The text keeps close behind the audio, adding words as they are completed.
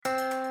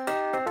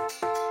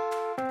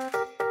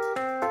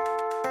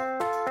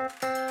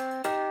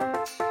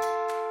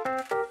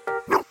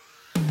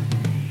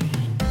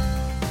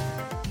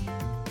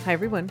Hi,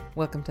 everyone.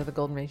 Welcome to the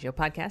Golden Ratio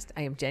Podcast.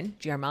 I am Jen,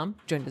 GR Mom,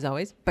 joined as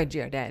always by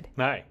GR Dad.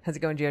 Hi. How's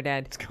it going, GR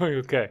Dad? It's going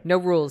okay. No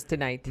rules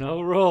tonight.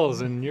 No rules,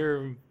 and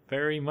you're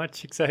very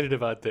much excited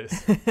about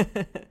this.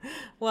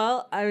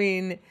 Well, I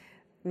mean,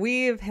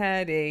 we have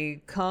had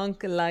a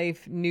Konk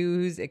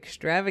News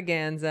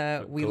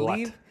Extravaganza. We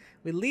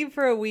leave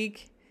for a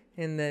week,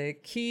 and the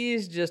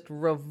Keys just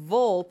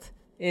revolt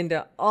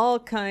into all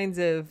kinds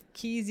of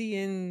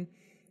Keynesian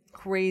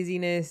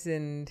craziness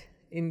and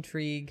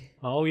intrigue.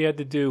 All we had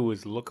to do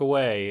was look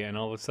away, and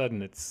all of a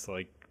sudden it's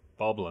like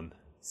bubbling.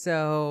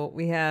 So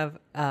we have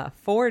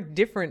 4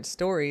 different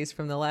stories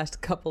from the last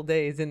couple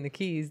days in the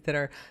Keys that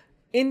are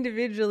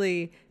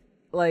individually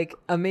like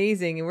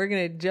amazing, and we're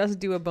going to just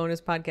do a bonus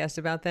podcast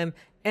about them.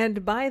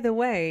 And by the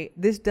way,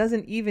 this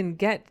doesn't even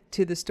get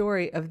to the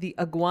story of the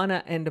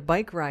iguana and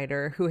bike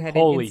rider who had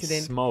Holy an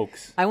incident.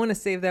 smokes. I want to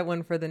save that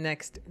one for the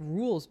next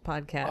rules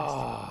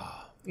podcast,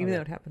 even though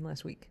it happened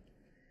last week.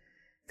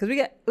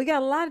 Because we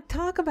got a lot to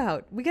talk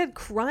about. We got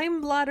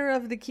crime blotter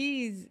of the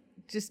Keys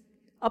just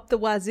up the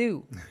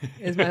wazoo,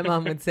 as my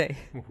mom would say.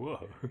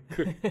 Whoa.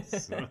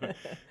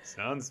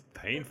 Sounds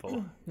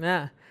painful.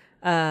 Yeah.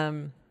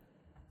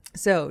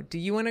 So, do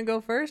you want to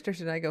go first, or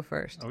should I go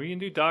first? Are we going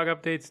to do dog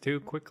updates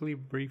too? Quickly,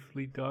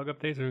 briefly, dog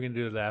updates? Or are we going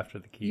to do it after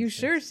the Keys? You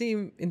sure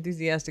seem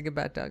enthusiastic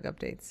about dog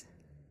updates.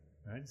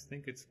 I just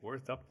think it's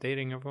worth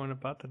updating everyone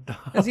about the dog.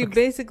 Because you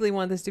basically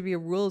want this to be a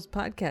rules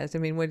podcast. I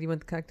mean, what do you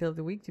want the cocktail of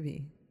the week to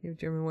be? You have a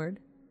German word?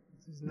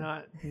 This is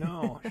not,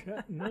 no,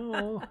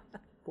 no,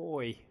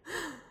 boy.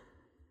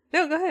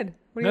 No, go ahead.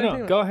 What do you want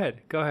to do?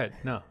 Go ahead.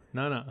 No.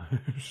 I'm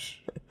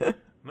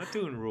not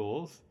doing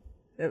rules.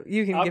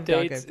 You can give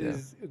dog updates.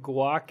 Is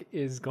Guac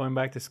is going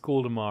back to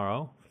school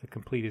tomorrow to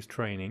complete his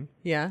training.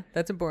 Yeah,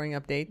 that's a boring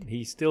update.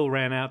 He still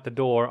ran out the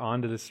door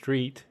onto the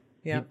street.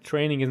 Yeah.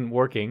 Training isn't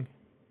working.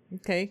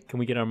 Okay. Can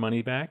we get our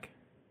money back?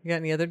 You got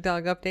any other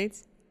dog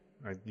updates?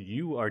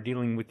 You are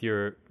dealing with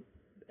your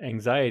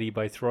anxiety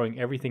by throwing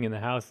everything in the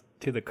house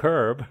to the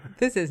curb.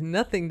 This has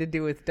nothing to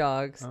do with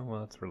dogs. Oh,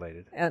 well, it's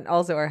related. And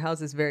also, our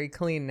house is very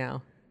clean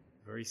now.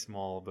 Very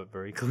small, but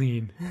very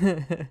clean.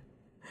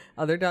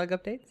 Other dog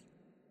updates?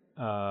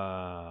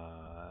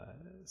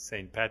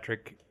 St.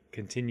 Patrick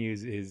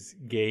continues his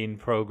gain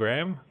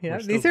program. Yeah,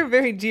 these are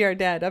very GR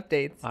Dad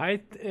updates. I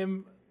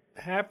am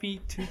happy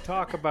to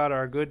talk about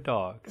our good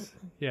dogs.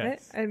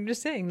 Yes. I'm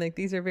just saying, like,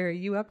 these are very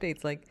you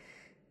updates. Like,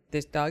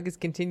 this dog is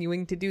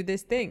continuing to do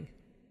this thing.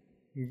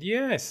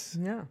 Yes.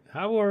 Yeah.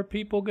 How are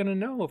people going to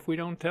know if we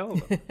don't tell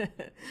them?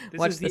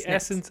 This is the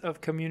essence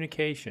of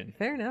communication.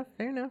 Fair enough.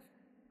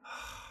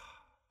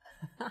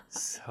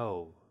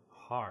 So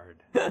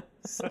hard.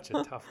 Such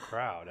a tough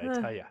crowd, I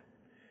tell you.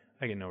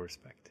 I get no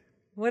respect.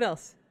 What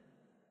else?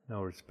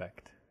 No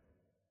respect.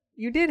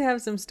 You did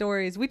have some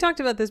stories. We talked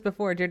about this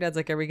before. Your dad's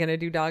like, are we going to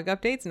do dog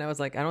updates? And I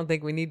was like, I don't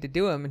think we need to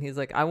do them. And he's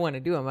like, I want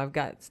to do them. I've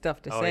got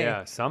stuff to say. Oh,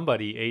 yeah.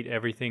 Somebody ate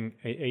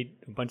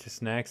a bunch of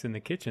snacks in the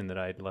kitchen that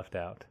I had left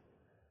out.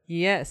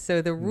 Yes.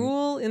 So the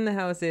rule in the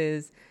house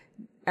is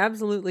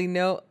absolutely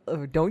no.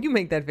 Oh, don't you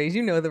make that face.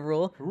 You know the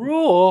rule.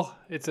 Rule?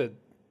 It's a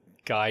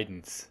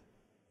guidance.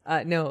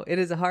 No, it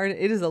is a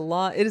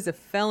law. It is a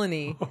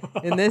felony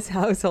in this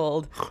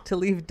household to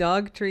leave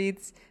dog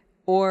treats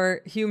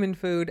or human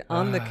food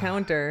on the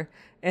counter.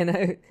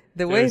 And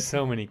There's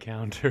so many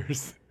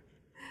counters.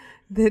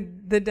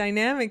 The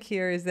dynamic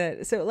here is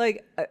that, so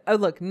like,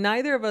 look,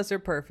 neither of us are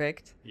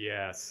perfect.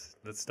 Yes.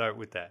 Let's start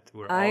with that.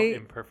 We're all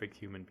imperfect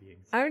human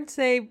beings. I would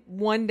say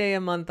one day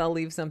a month I'll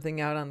leave something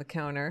out on the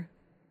counter.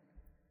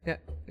 Yeah,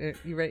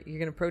 you ready? You're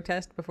going to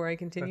protest before I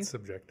continue? That's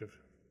subjective.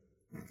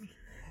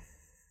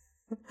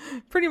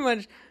 Pretty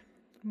much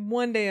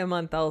one day a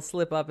month I'll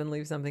slip up and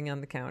leave something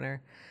on the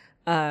counter.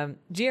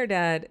 GR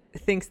Dad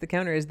thinks the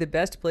counter is the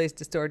best place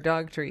to store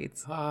dog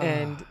treats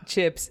and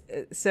chips.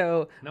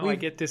 So I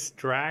get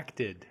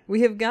distracted.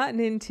 We have gotten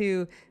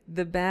into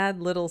the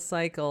bad little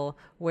cycle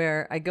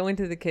where I go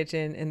into the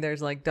kitchen and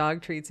there's like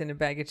dog treats and a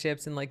bag of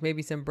chips and like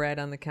maybe some bread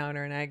on the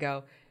counter, and I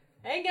go,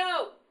 "Hey,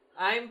 go!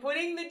 I'm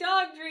putting the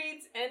dog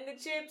treats and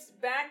the chips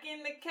back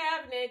in the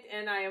cabinet,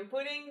 and I am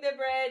putting the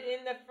bread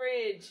in the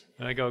fridge."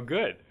 And I go,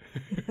 good.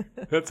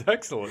 That's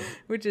excellent.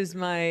 Which is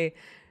my,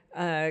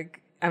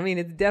 I mean,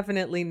 it's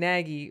definitely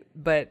naggy,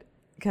 but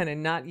kind of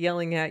not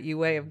yelling at you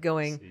way of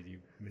going, you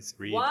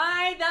misread.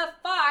 "Why the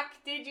fuck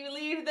did you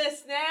leave the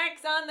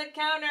snacks on the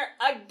counter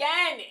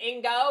again,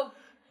 Ingo?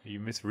 You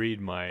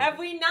misread my... Have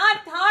we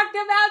not talked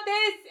about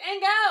this,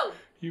 Ingo?"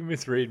 You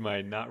misread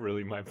my not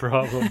really my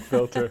problem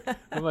filter.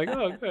 I'm like,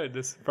 oh, good.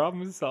 This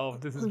problem is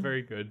solved. This is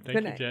very good.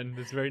 Thank you, Jen.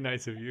 This is very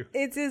nice of you.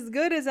 It's as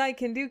good as I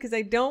can do because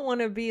I don't want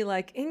to be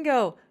like,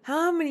 Ingo,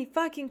 how many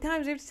fucking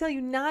times do I have to tell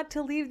you not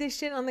to leave this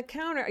shit on the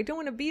counter? I don't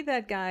want to be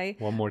that guy.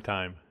 One more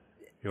time.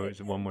 One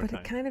more time. But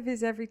it kind of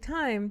is every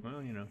time.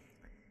 Well, you know.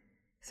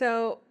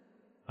 So...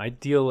 I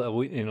deal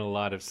in a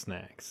lot of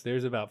snacks.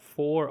 There's about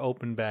 4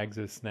 open bags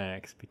of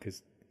snacks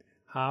because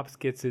Hops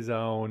gets his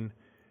own.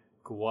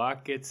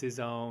 Guac gets his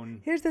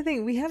own. Here's the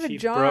thing. We have Chief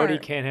a jar. Brody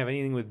can't have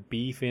anything with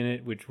beef in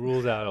it, which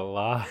rules out a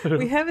lot.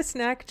 We have a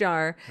snack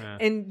jar,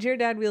 and your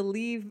dad will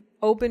leave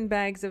open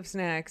bags of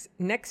snacks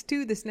next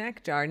to the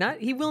snack jar.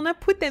 He will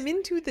not put them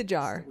into the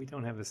jar. We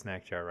don't have the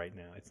snack jar right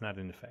now. It's not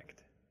in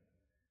effect.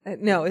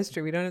 No, it's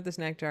true. We don't have the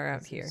snack jar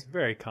out here. It's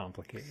very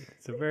complicated.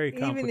 It's a very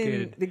complicated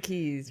Even in the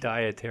Keys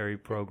dietary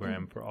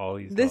program for all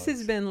these This dogs.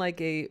 has been like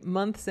a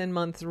months and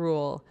months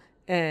rule.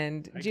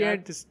 And I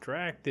got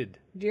distracted.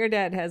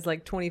 Dad has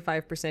like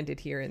 25%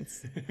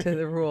 adherence to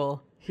the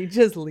rule. He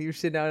just leaves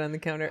shit out on the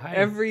counter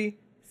every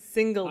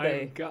single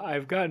day.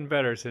 I've gotten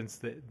better since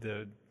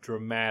the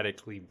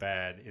dramatically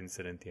bad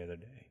incident the other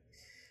day.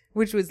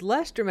 Which was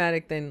less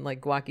dramatic than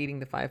like Guac eating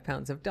the 5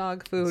 pounds of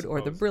dog food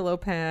or the Brillo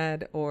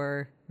pad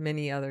or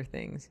many other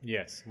things.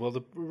 Yes. Well,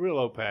 the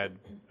Brillo pad,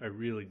 I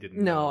really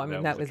didn't No, know I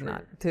mean, that was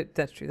not.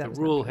 That's true. That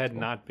the rule had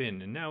not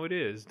been, and now it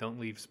is.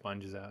 Don't leave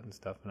sponges out and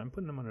stuff, and I'm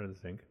putting them under the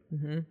sink.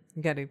 Mm-hmm.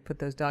 You got to put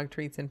those dog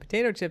treats and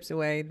potato chips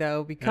away,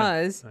 though,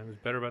 because... I was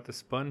better about the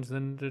sponge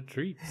than the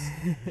treats.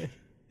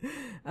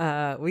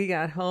 We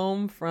got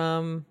home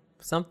from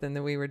something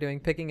that we were doing,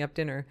 picking up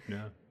dinner.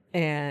 Yeah.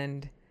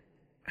 And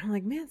I'm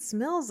like, man, it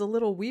smells a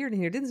little weird in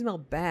here. It didn't smell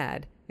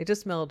bad. It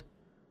just smelled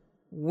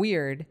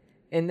weird.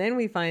 And then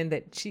we find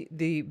that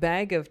the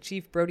bag of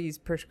Chief Brody's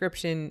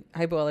prescription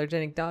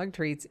hypoallergenic dog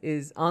treats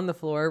is on the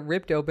floor,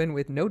 ripped open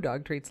with no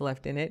dog treats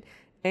left in it.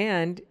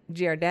 And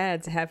GR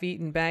Dad's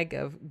half-eaten bag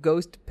of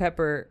ghost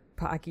pepper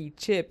Pocky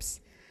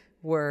chips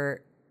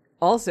were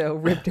also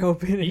ripped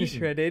open and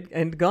shredded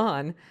and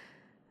gone.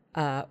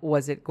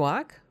 Was it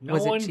guac?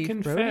 Was it Chief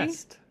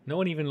confessed. Brody? No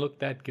one even looked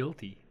that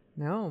guilty.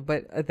 No,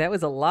 but that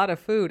was a lot of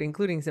food,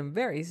 including some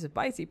very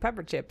spicy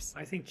pepper chips.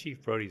 I think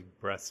Chief Brody's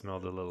breath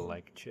smelled a little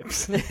like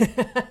chips.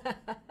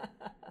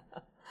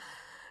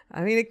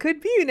 I mean, it could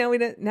be.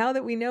 Now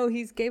that we know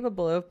he's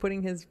capable of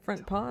putting his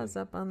front paws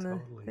up on the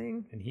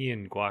thing. And he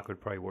and Guac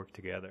would probably work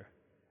together.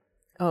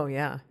 Oh,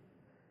 yeah.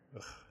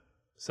 Ugh.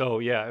 So,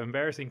 yeah,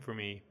 embarrassing for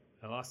me.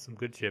 I lost some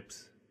good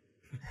chips.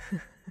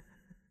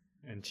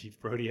 And Chief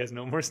Brody has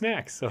no more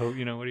snacks. So, what are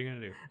you going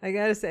to do? I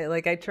got to say,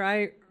 I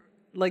try...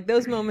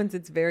 those moments,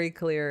 it's very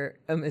clear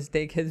a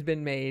mistake has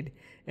been made.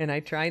 And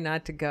I try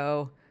not to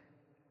go,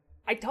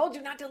 I told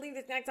you not to leave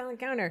the snacks on the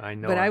counter. I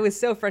know. But I was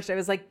so frustrated. I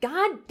was like,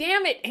 God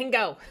damn it, and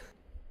go.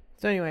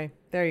 So anyway,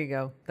 there you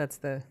go. That's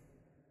the...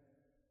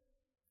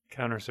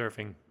 counter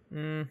surfing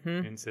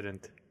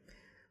incident.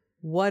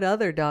 What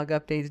other dog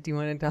updates do you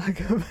want to talk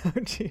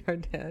about, GR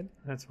Dad?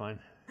 That's fine.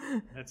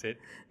 That's it.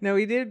 No,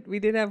 we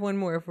did have one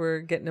more if we're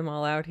getting them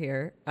all out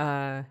here.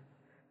 I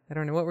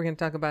don't know what we're going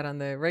to talk about on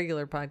the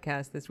regular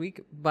podcast this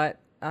week, but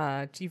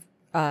Chief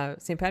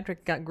St.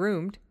 Patrick got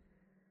groomed.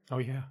 Oh,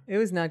 yeah. It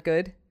was not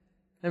good.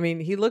 I mean,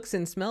 he looks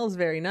and smells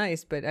very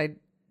nice, but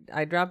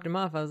I dropped him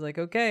off. I was like,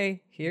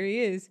 okay, here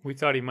he is. We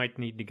thought he might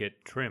need to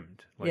get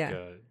trimmed, like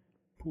a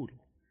poodle.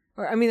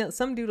 Or, I mean,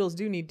 some doodles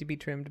do need to be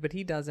trimmed, but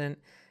he doesn't.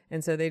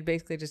 And so they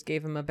basically just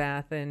gave him a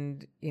bath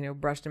and,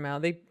 brushed him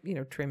out. They,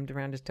 trimmed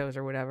around his toes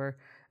or whatever.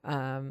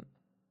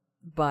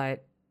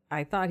 But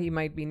I thought he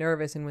might be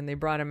nervous. And when they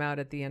brought him out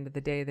at the end of the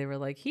day, they were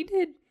like, he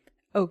did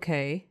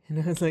okay.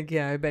 And I was like,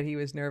 yeah, I bet he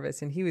was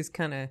nervous. And he was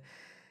kind of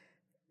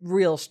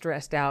real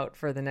stressed out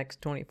for the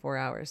next 24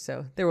 hours.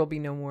 So there will be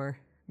no more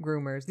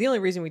groomers. The only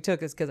reason we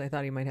took is because I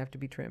thought he might have to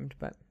be trimmed,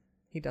 but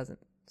he doesn't.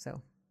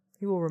 So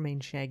he will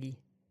remain shaggy.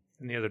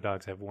 And the other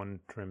dogs have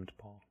one trimmed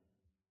paw.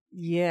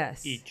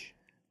 Yes. Each.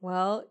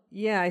 Well,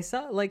 yeah, I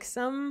saw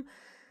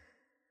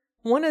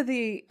one of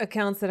the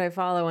accounts that I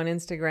follow on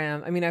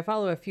Instagram. I mean, I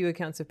follow a few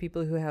accounts of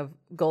people who have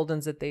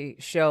Goldens that they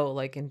show,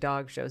 like in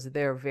dog shows, that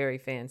they're very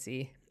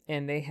fancy.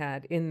 And they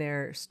had in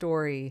their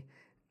story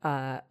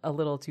a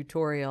little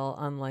tutorial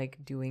on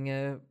like doing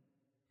a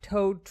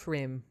toe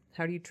trim.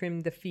 How do you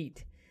trim the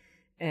feet?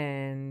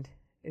 And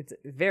it's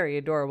very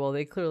adorable.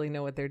 They clearly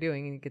know what they're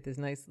doing, and you get this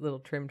nice little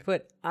trimmed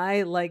foot.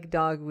 I like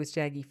dog with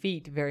shaggy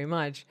feet very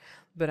much,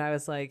 but I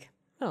was like,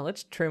 oh,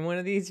 let's trim one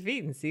of these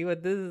feet and see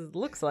what this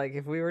looks like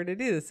if we were to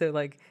do this. So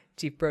like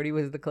Chief Brody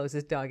was the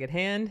closest dog at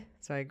hand.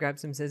 So I grabbed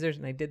some scissors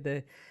and I did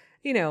the,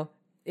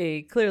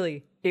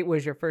 clearly it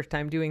was your first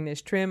time doing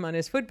this trim on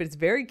his foot, but it's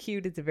very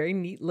cute. It's a very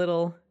neat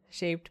little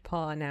shaped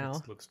paw now.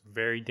 It looks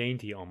very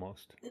dainty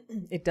almost.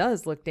 It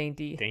does look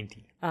dainty.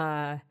 Dainty.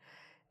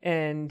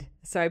 And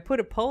so I put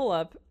a poll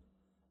up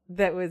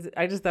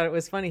I just thought it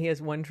was funny. He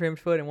has one trimmed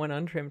foot and one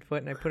untrimmed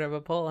foot. And I put up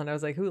a poll and I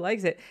was like, who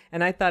likes it?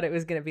 And I thought it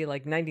was going to be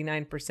like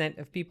 99%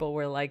 of people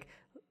were like,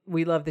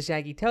 we love the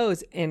shaggy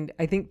toes. And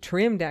I think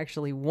trimmed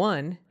actually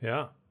won.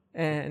 Yeah.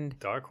 And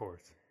dark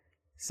horse.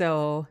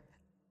 So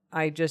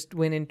I just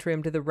went and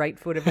trimmed the right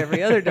foot of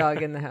every other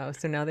dog in the house.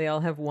 So now they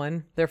all have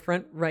their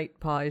front right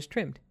paw is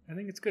trimmed. I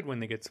think it's good when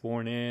they get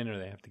sworn in or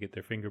they have to get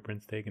their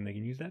fingerprints taken. They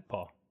can use that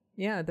paw.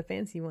 Yeah, the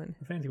fancy one.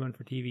 The fancy one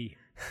for TV.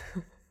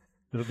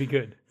 It'll be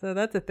good. So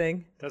that's a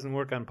thing. Doesn't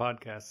work on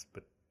podcasts,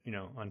 but,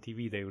 on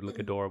TV they would look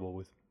adorable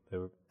with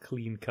their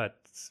clean-cut,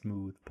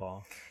 smooth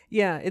paw.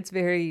 Yeah, it's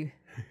very,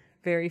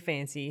 very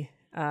fancy.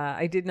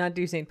 I did not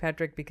do St.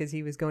 Patrick because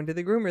he was going to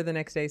the groomer the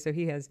next day, so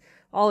he has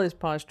all his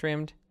paws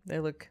trimmed.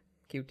 They look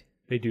cute.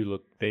 They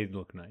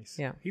look nice.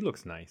 Yeah. He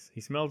looks nice. He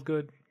smells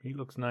good. He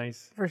looks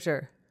nice. For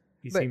sure.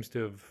 seems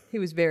to have... He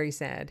was very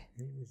sad.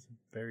 He was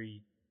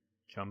very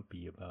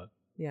jumpy about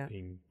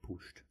being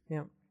pushed.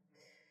 Yeah.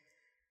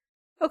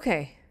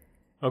 Okay.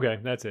 Okay,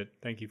 that's it.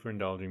 Thank you for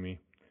indulging me.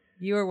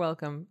 You are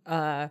welcome.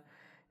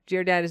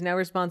 Dear Dad is now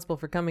responsible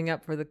for coming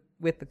up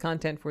with the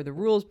content for the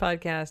Rules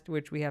podcast,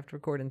 which we have to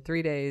record in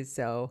 3 days.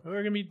 So we're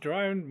gonna be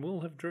driving.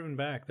 We'll have driven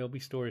back. There'll be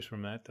stories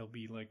from that. There'll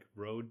be like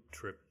road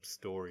trip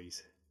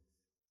stories.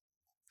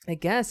 I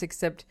guess,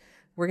 except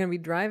we're gonna be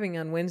driving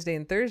on Wednesday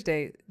and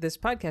Thursday. This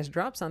podcast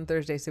drops on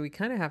Thursday, so we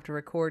kind of have to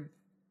record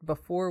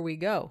before we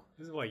go.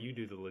 This is why you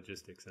do the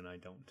logistics and I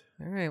don't.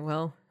 All right,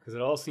 well, because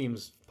it all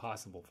seems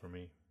possible for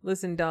me.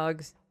 Listen,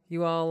 dogs,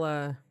 you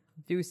all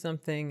do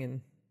something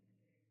and.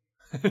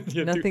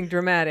 Nothing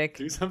dramatic.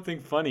 Do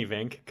something funny,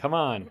 Vink. Come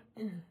on.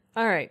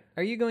 All right.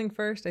 Are you going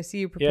first? I see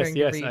you preparing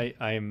to read.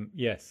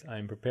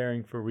 I'm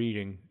preparing for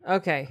reading.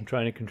 Okay. I'm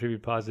trying to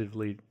contribute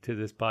positively to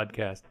this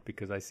podcast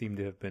because I seem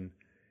to have been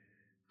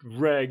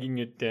dragging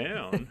it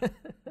down.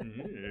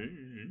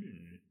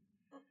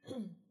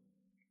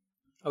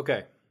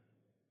 Okay.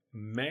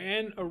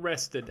 Man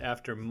arrested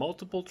after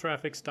multiple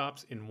traffic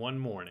stops in one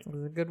morning. That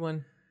was a good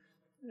one.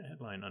 The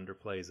headline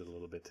underplays it a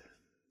little bit.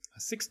 A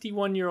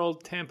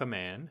 61-year-old Tampa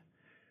man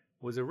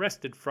was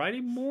arrested Friday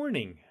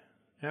morning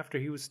after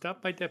he was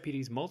stopped by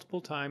deputies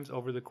multiple times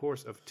over the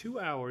course of 2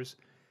 hours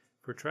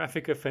for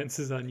traffic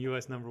offenses on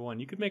U.S. number 1.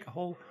 You could make a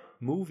whole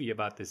movie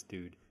about this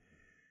dude.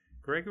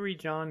 Gregory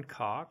John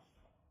Koch,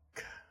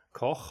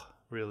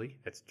 really?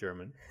 That's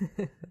German.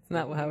 That's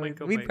not how we'd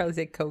probably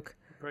say Coke.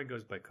 Probably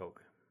goes by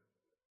Coke.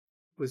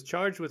 Was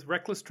charged with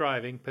reckless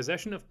driving,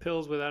 possession of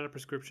pills without a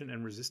prescription,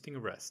 and resisting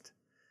arrest.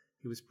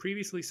 He was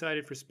previously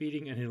cited for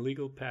speeding and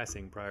illegal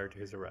passing prior to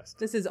his arrest.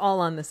 This is all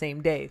on the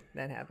same day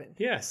that happened.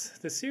 Yes.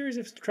 The series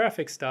of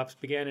traffic stops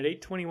began at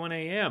 8:21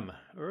 a.m.,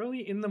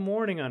 early in the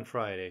morning on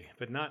Friday,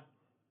 but not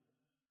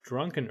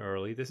drunken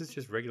early. This is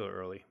just regular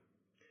early.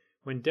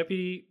 When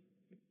Deputy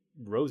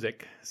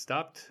Rozek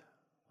stopped...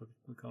 What do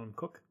we call him?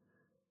 Coke?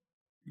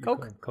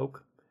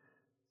 Coke.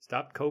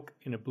 Stopped Coke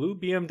in a blue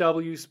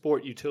BMW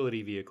sport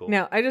utility vehicle.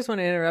 Now, I just want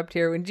to interrupt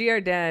here. When GR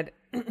Dad...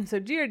 So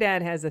GR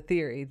Dad has a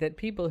theory that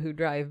people who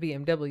drive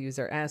BMWs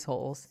are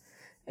assholes.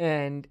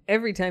 And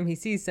every time he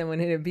sees someone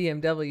in a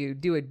BMW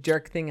do a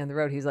jerk thing on the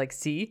road, he's like,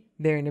 see,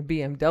 they're in a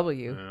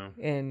BMW. No.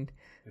 And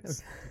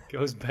it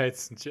goes back.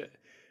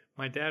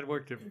 My dad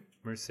worked at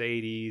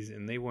Mercedes,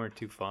 and they weren't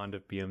too fond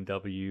of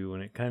BMW,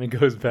 and it kind of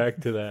goes back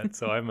to that.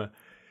 So I'm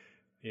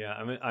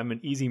an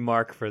easy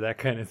mark for that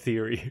kind of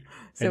theory.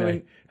 So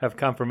I have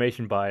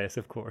confirmation bias,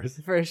 of course.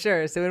 For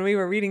sure. So when we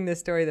were reading this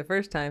story the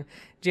first time,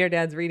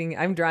 Dad's reading,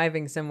 I'm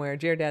driving somewhere,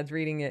 Dad's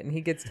reading it, and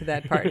he gets to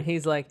that part, and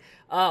he's like,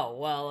 oh,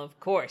 well, of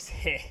course.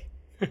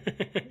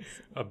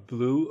 A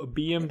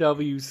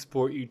BMW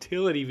sport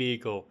utility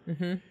vehicle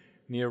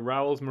near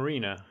Rowell's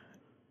Marina.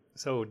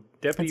 So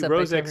Deputy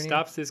Rozek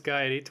stops this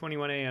guy at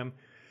 8:21 a.m.,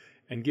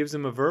 and gives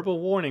him a verbal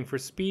warning for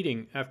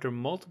speeding after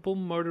multiple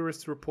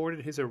motorists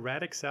reported his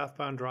erratic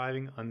southbound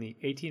driving on the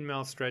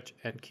 18-mile stretch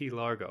at Key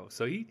Largo.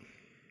 So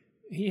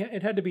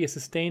it had to be a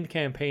sustained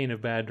campaign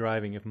of bad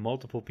driving if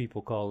multiple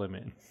people call him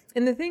in.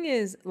 And the thing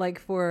is,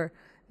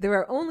 there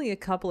are only a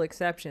couple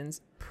exceptions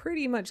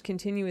pretty much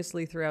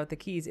continuously throughout the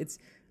Keys. It's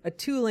a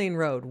 2-lane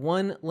road,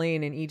 1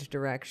 lane in each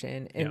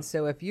direction. And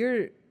so if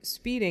you're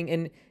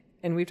speeding,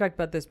 and we've talked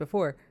about this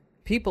before,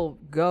 people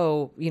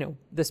go,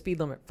 the speed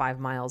limit 5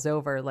 miles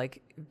over.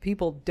 Like,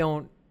 people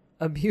don't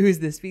abuse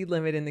the speed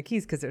limit in the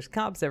Keys because there's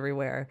cops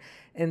everywhere.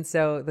 And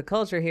so the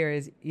culture here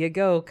is you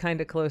go kind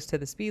of close to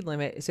the speed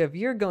limit. So if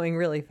you're going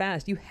really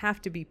fast, you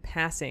have to be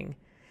passing.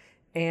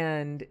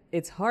 And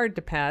it's hard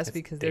to pass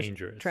because there's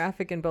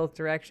traffic in both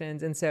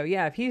directions. And so,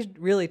 if he's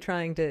really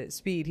trying to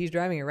speed, he's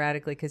driving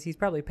erratically because he's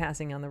probably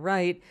passing on the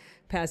right,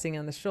 passing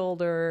on the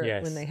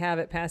shoulder when they have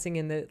it, passing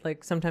in the,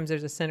 sometimes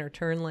there's a center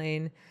turn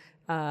lane.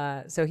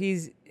 So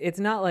it's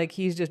not like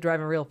he's just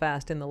driving real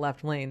fast in the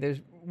left lane.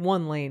 There's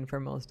 1 lane for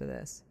most of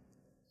this.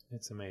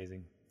 It's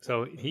amazing.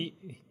 So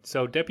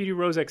Deputy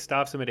Rozek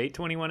stops him at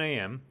 8:21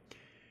 a.m.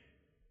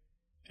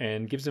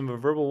 and gives him a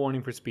verbal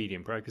warning for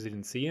speeding. Probably because he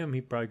didn't see him.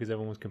 Probably because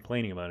everyone was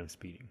complaining about him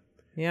speeding.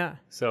 Yeah.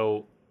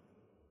 So.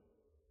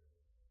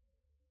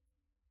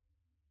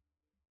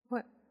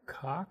 What?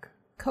 Coke.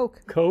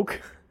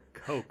 Coke,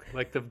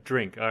 like the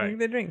drink. All right. Like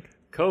the drink.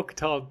 Coke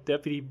told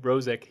Deputy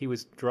Rozek he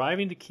was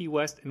driving to Key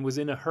West and was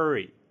in a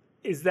hurry.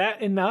 Is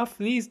that enough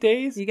these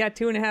days? You got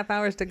 2.5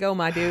 hours to go,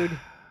 my dude.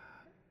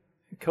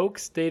 Coke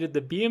stated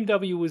the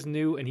BMW was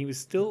new and he was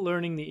still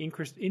learning the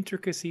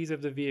intricacies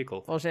of the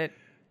vehicle. Bullshit.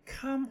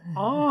 Come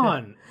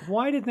on.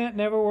 Why did that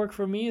never work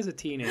for me as a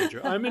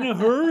teenager? I'm in a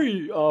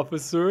hurry,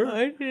 officer.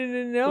 I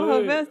didn't know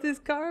how fast this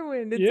car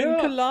went. It's in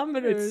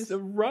kilometers. It's a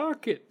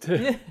rocket.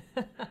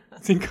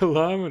 It's in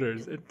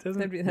kilometers. It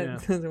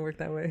doesn't work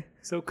that way.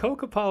 So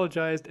Coke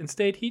apologized and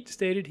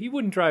stated he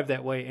wouldn't drive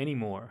that way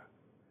anymore.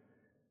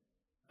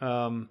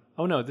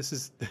 This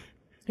is...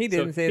 He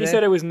didn't say that. He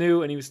said it was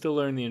new and he was still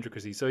learning the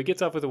intricacies. So he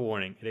gets off with a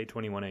warning at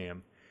 8:21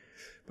 a.m.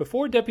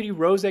 Before Deputy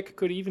Rozek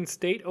could even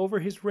state over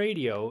his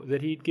radio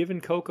that he'd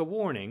given Coke a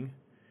warning,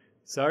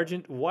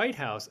 Sergeant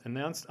Whitehouse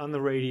announced on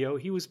the radio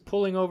he was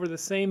pulling over the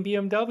same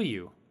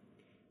BMW.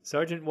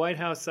 Sergeant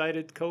Whitehouse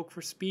cited Konk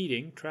for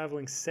speeding,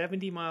 traveling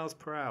 70 miles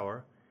per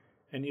hour,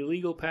 and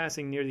illegal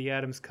passing near the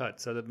Adams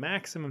Cut. So the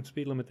maximum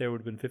speed limit there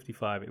would have been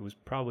 55. It was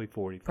probably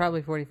 45.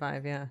 Probably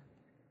 45, yeah.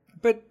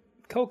 But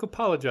Konk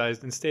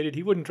apologized and stated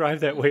he wouldn't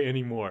drive that way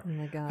anymore. Oh,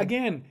 my God.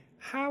 Again,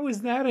 how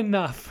is that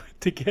enough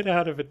to get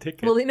out of a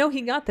ticket? Well, no,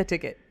 he got the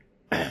ticket.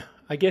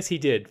 I guess he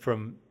did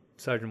from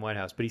Sergeant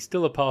Whitehouse, but he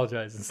still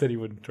apologized and said he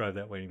wouldn't drive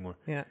that way anymore.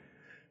 Yeah.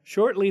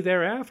 Shortly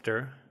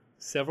thereafter,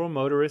 several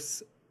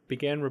motorists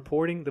began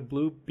reporting the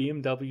blue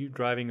BMW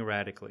driving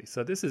erratically.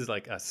 So this is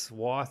like a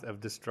swath of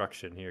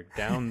destruction here,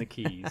 down the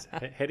Keys,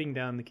 heading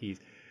down the Keys.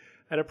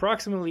 At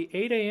approximately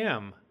 8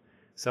 a.m.,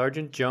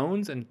 Sergeant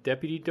Jones and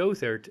Deputy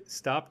Dothert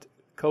stopped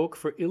Konk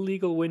for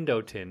illegal window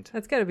tint.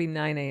 That's got to be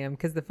 9 a.m.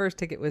 because the first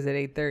ticket was at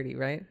 8:30,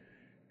 right?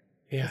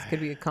 Yeah. This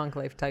could be a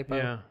conclave typo.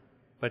 Yeah,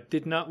 but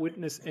did not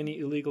witness any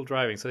illegal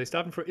driving. So they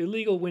stopped him for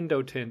illegal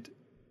window tint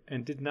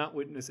and did not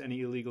witness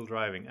any illegal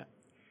driving.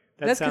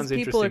 That's because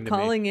people are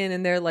calling in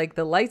and they're like,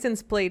 the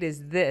license plate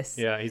is this.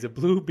 Yeah, he's a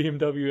blue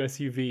BMW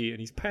SUV and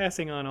he's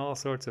passing on all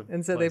sorts of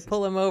And so places. they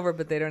pull him over,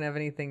 but they don't have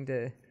anything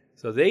to...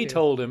 So they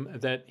told him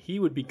that he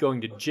would be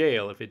going to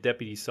jail if a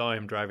deputy saw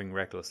him driving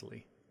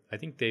recklessly. I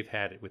think they've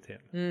had it with him.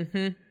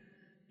 Mm-hmm.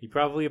 He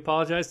probably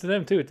apologized to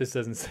them too. This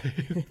doesn't say.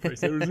 He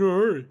said, "I'm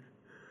sorry."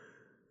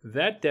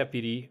 That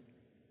deputy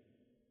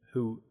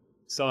who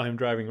saw him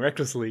driving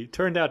recklessly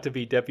turned out to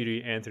be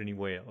Deputy Anthony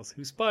Wales,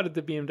 who spotted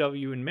the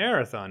BMW in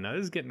Marathon. Now,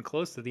 this is getting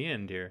close to the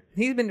end here.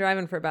 He's been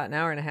driving for about an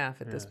hour and a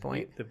half at this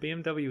point. The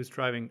BMW was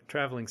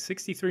traveling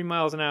 63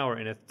 miles an hour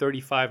in a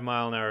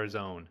 35-mile-an-hour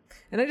zone.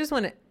 And I just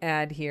want to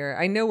add here,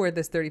 I know where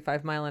this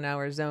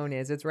 35-mile-an-hour zone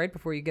is. It's right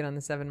before you get on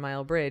the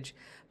 7-mile bridge.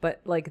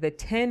 But like the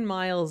 10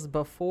 miles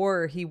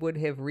before he would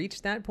have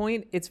reached that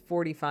point, it's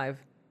 45.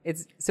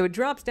 So it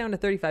drops down to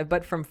 35,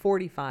 but from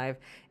 45.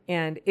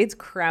 And it's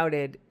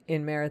crowded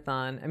in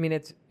Marathon. I mean,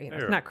 it's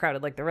not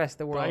crowded like the rest of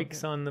the world.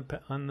 Bikes on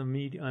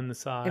the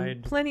side.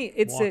 And plenty.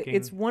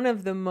 It's one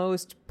of the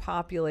most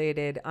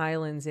populated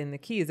islands in the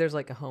Keys. There's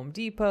like a Home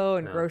Depot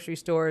and grocery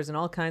stores and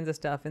all kinds of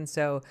stuff. And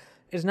so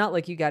it's not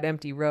like you got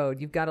empty road.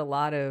 You've got a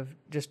lot of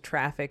just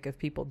traffic of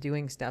people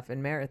doing stuff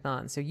in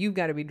Marathon. So you've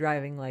got to be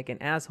driving like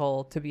an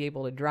asshole to be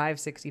able to drive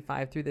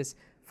 65 through this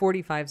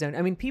 45 zone.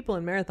 I mean, people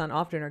in Marathon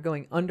often are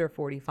going under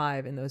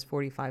 45 in those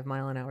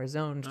 45-mile-an-hour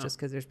zones just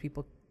because there's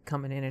people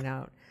coming in and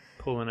out.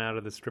 Pulling out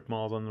of the strip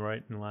malls on the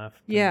right and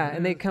left. Yeah,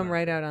 and they come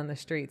right out on the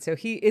street. So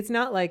it's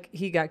not like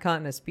he got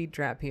caught in a speed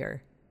trap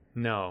here.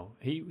 No,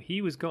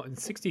 he was going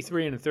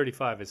 63 and a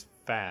 35 is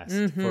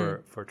fast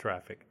for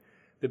traffic.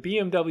 The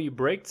BMW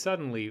braked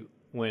suddenly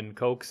when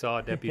Konk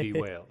saw Deputy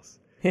Wales.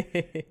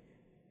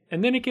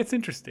 And then it gets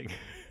interesting.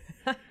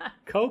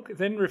 Konk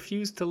then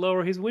refused to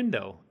lower his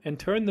window and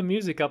turned the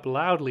music up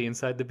loudly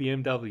inside the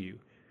BMW.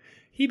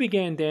 He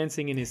began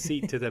dancing in his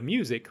seat to the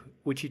music,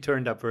 which he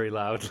turned up very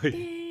loudly.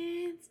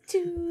 Dance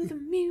to the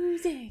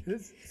music.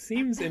 This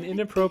seems an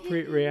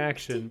inappropriate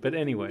reaction, but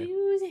anyway.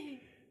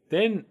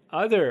 Then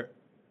other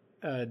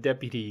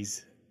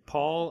deputies,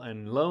 Paul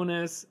and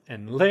Lones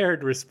and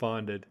Laird,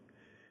 responded.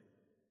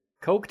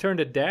 Konk turned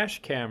a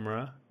dash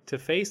camera to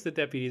face the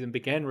deputies and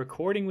began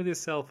recording with his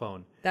cell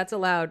phone. That's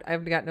allowed.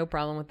 I've got no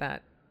problem with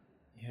that.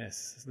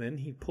 Yes. Then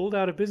he pulled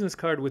out a business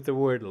card with the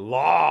word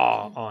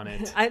law on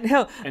it. I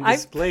know. And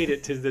displayed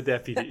it to the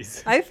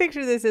deputies. I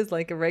picture this as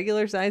like a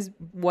regular size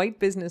white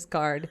business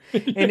card,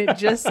 and it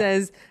just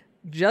says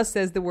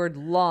the word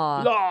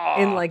law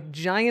in like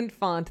giant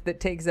font that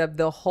takes up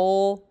the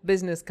whole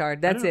business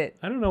card. That's it.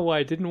 I don't know why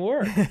it didn't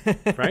work,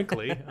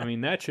 frankly. I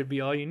mean, that should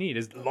be all you need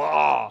is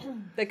law.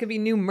 That could be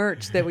new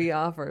merch that we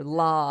offer,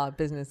 law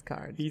business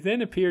card. He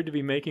then appeared to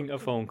be making a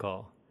phone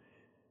call.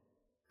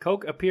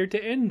 Konk appeared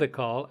to end the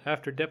call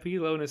after Deputy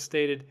Lones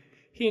stated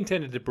he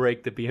intended to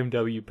break the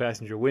BMW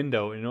passenger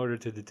window in order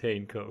to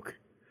detain Konk.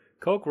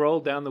 Konk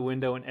rolled down the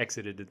window and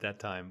exited at that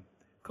time.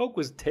 Konk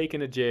was taken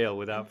to jail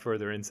without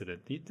further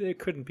incident. There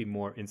couldn't be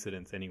more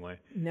incidents anyway.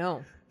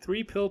 No.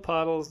 3 pill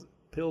bottles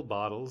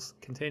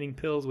containing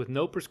pills with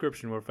no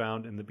prescription were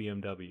found in the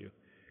BMW.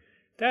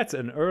 That's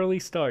an early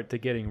start to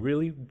getting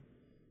really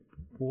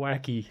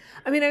wacky.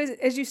 I mean,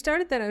 as you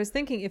started that, I was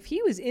thinking if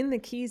he was in the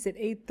Keys at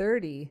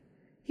 8:30,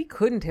 he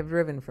couldn't have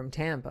driven from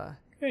Tampa.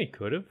 Yeah, he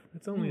could have.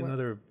 It's only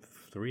another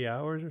 3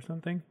 hours or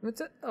something.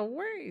 It's a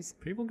ways.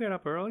 People get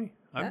up early.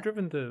 I've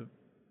driven to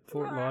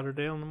Fort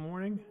Lauderdale in the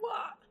morning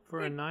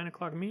for a 9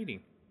 o'clock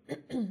meeting.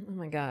 Oh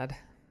my God.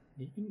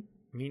 I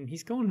mean,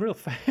 he's going real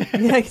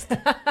fast.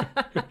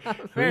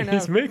 Fair enough.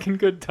 He's making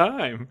good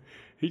time.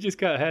 He just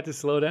had to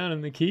slow down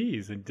in the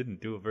Keys and didn't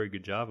do a very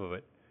good job of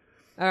it.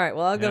 All right,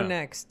 well, I'll go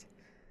next.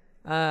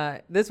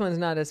 This one's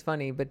not as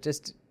funny, but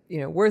just,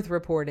 worth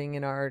reporting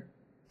in our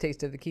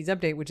Taste of the Keys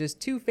update, which is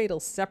 2 fatal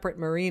separate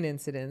marine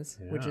incidents,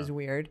 which is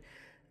weird.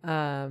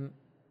 I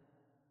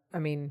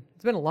mean,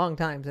 it's been a long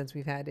time since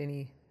we've had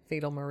any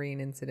fatal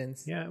marine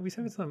incidents. Yeah, we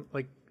had some,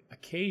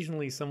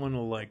 occasionally someone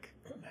will like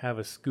have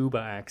a scuba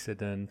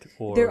accident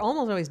or they're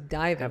almost always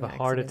diving have a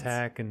heart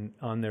attack and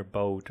on their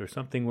boat or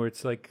something where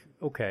it's like,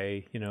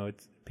 okay,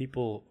 it's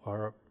people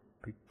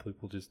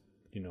just,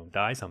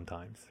 die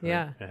sometimes. Right?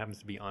 Yeah. It happens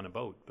to be on a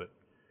boat, but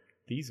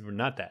these were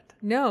not that.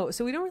 No.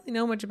 So we don't really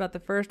know much about the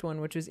first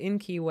one, which was in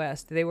Key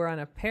West. They were on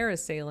a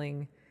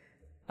parasailing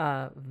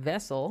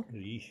vessel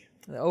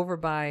over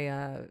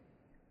by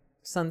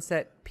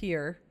Sunset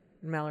Pier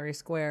in Mallory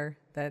Square,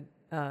 that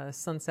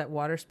Sunset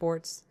Water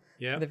Sports.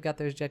 Yeah. They've got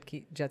those jet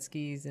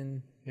skis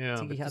and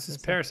tiki huts. This is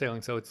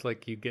parasailing, so it's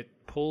like you get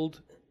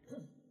pulled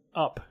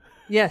up.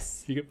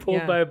 Yes. You get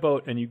pulled by a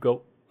boat and you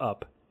go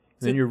up.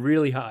 And then you're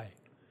really high.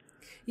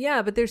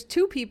 Yeah, but there's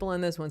two people in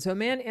this one. So a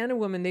man and a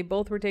woman, they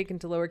both were taken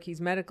to Lower Keys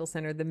Medical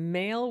Center. The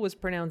male was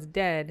pronounced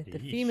dead. The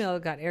female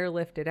got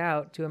airlifted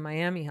out to a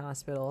Miami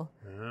hospital.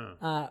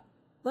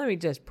 Let me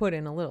just put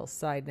in a little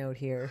side note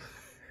here.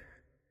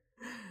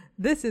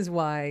 This is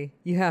why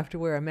you have to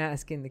wear a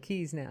mask in the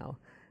Keys now,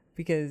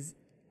 because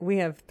we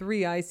have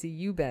 3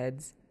 ICU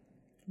beds.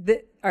 All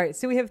right,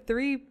 so we have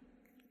 3,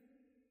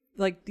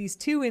 like these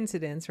 2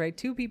 incidents, right?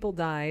 2 people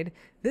died.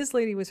 This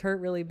lady was hurt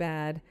really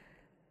bad.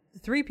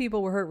 3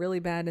 people were hurt really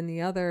bad in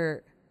the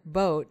other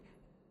boat.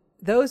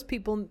 Those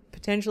people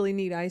potentially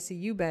need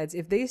ICU beds.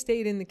 If they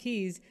stayed in the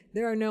Keys,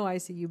 there are no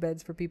ICU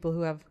beds for people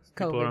who have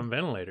COVID. People are on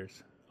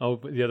ventilators. Oh,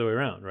 the other way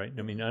around, right?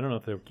 I mean, I don't know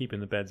if they're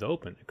keeping the beds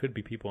open. It could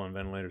be people on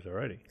ventilators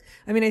already.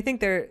 I mean, I think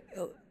they're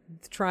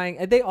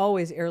trying. They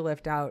always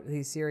airlift out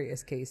these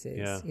serious cases.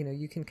 Yeah.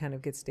 You can kind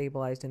of get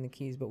stabilized in the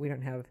Keys, but we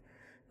don't have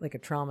like a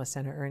trauma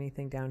center or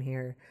anything down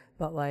here.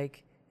 But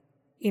like,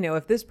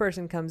 if this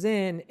person comes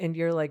in and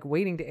you're like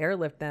waiting to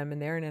airlift them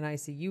and they're in an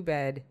ICU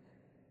bed,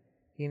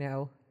 we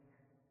don't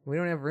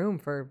have room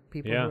for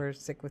people who are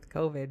sick with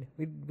COVID.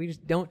 We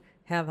just don't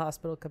have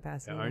hospital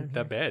capacity. There aren't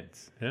the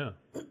beds. Yeah.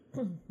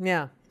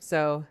 Yeah.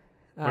 So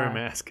wear a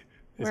mask.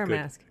 Wear a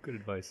mask. Good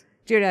advice.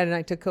 Jared and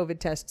I took COVID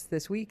tests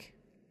this week.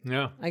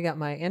 Yeah. I got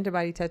my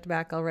antibody test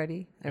back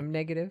already. I'm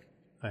negative.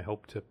 I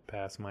hope to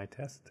pass my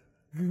test.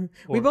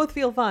 We both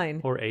feel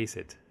fine. Or ace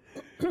it.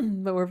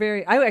 But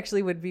I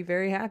actually would be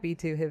very happy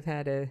to have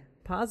had a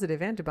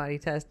positive antibody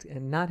test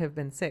and not have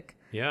been sick.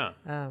 Yeah.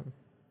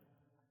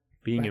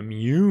 Being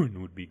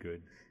immune would be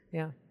good.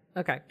 Yeah.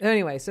 Okay.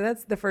 Anyway, so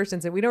that's the first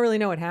incident. We don't really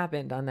know what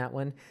happened on that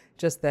one.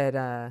 Just that,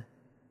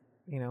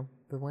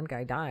 the one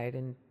guy died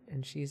and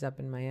she's up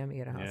in Miami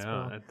at a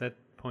hospital. Yeah, that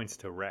points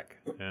to wreck.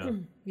 Yeah.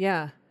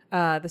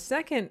 Yeah. The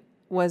second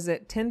was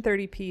at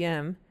 10:30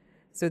 p.m.,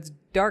 so it's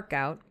dark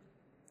out.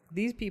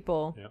 These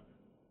people,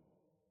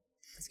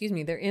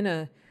 they're in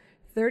a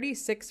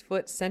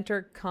 36-foot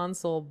center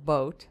console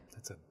boat.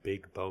 That's a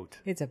big boat.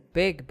 It's a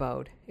big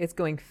boat. It's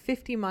going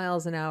 50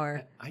 miles an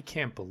hour. I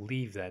can't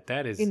believe that.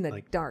 That is in the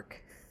like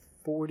dark.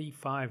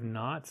 45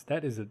 knots.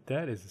 That is a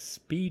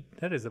speed.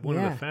 That is one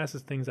of the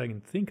fastest things I can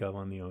think of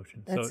on the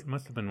ocean. So it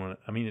must have been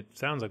it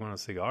sounds like one of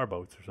those cigar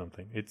boats or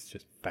something. It's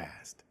just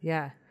fast.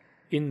 Yeah.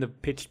 In the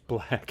pitch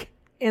black.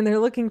 And they're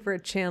looking for a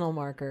channel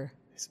marker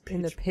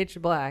in the pitch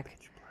black.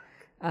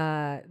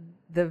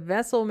 The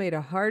vessel made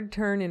a hard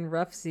turn in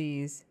rough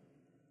seas.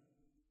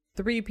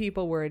 3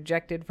 people were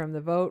ejected from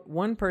the boat.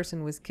 1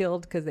 person was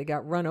killed because they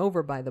got run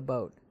over by the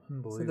boat.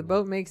 So the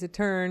boat makes a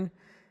turn.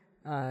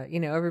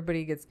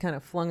 Everybody gets kind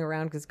of flung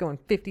around because it's going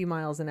 50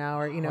 miles an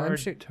hour. I'm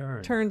sure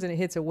turns and it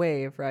hits a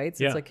wave, right?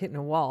 So it's like hitting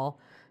a wall.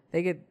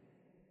 They get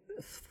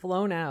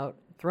thrown out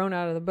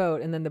of the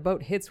boat, and then the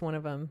boat hits one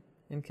of them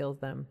and kills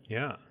them.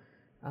 Yeah.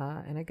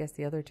 And I guess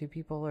the other 2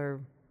 people they're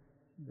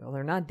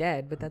not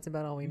dead, but that's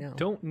about all we know.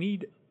 Don't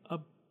need a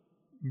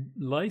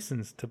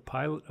license to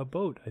pilot a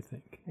boat, I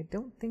think. I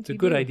don't think it's a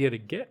good idea to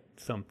get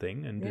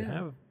something and to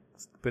have,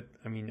 but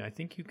I mean, I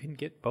think you can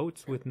get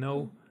boats with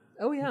no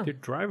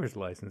driver's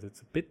license.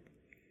 It's a bit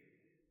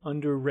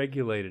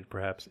under-regulated,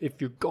 perhaps, if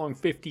you're going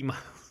 50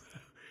 miles.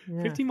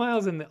 50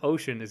 miles in the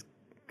ocean is,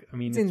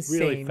 it's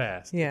really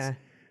fast. Yeah.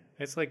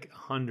 It's like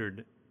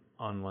 100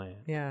 on land.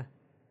 Yeah.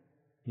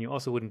 And you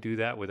also wouldn't do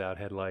that without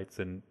headlights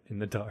and in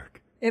the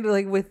dark. And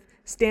like with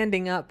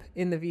standing up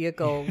in the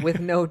vehicle with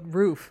no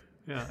roof.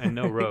 Yeah, and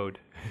no road.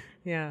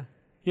 Yeah.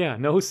 Yeah,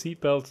 no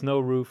seatbelts, no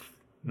roof,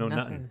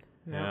 nothing.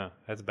 No. Yeah,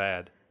 that's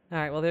bad. All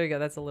right, well, there you go.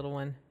 That's a little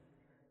one.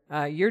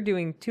 You're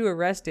doing 2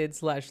 arrested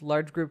 /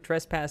 large group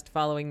trespassed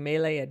following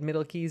melee at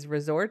Middle Keys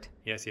Resort.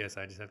 Yes,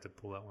 I just have to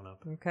pull that one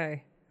up.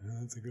 Okay. Oh,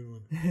 that's a good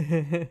one.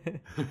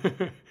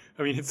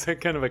 It's a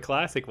kind of a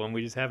classic one.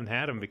 We just haven't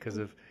had them because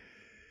of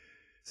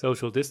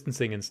social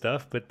distancing and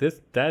stuff. But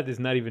that is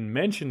not even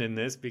mentioned in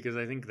this because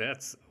I think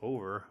that's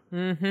over.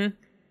 Mm-hmm.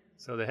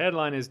 So the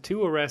headline is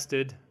 2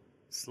 arrested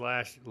 /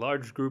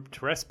 large group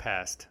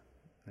trespassed.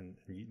 And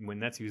when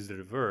that's used as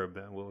a verb,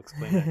 we'll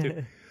explain that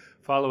too.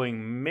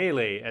 Following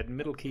melee at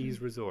Middle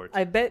Keys Resort.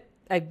 I bet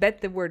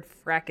the word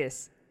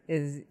fracas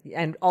is,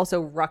 and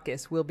also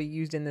ruckus, will be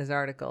used in this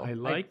article. I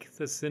like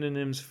the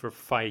synonyms for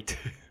fight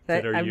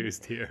that are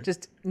used here.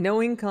 Just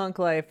knowing Konk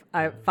Life,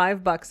 I have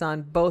 $5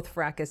 on both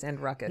fracas and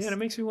ruckus. Yeah, and it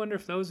makes me wonder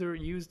if those are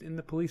used in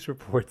the police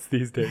reports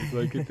these days.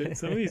 Like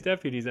some of these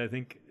deputies, I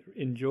think,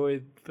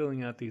 enjoy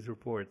filling out these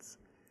reports.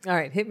 All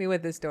right, hit me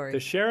with this story. The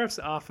sheriff's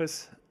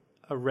office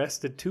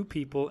arrested 2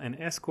 people and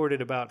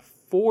escorted about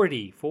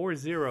 40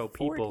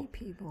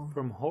 people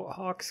from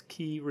Hawks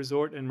Key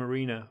Resort and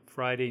Marina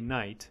Friday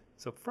night.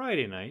 So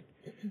Friday night.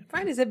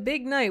 Friday's a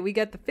big night. We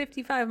got the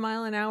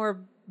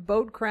 55-mile-an-hour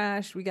boat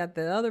crash. We got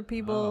the other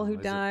people who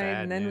died.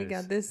 And then we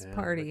got this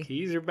party. The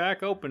keys are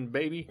back open,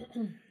 baby.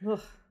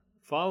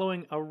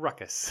 Following a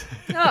ruckus.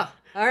 Oh,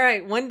 all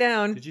right. One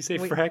down. Did you say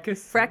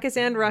fracas? Fracas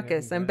and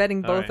ruckus. I'm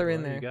betting both are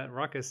in there. You got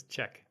ruckus,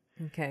 check.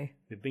 Okay.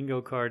 The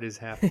bingo card is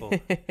half full.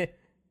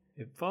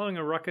 Following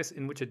a ruckus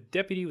in which a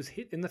deputy was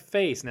hit in the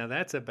face. Now,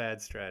 that's a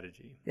bad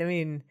strategy. I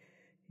mean,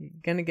 you're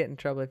going to get in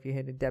trouble if you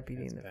hit a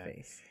deputy in the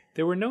face.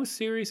 There were no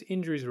serious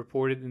injuries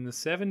reported in the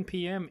 7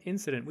 p.m.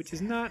 incident, which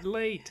is not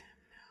late,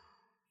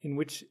 in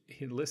which,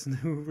 listen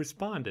who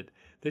responded.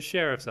 The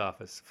Sheriff's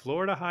Office,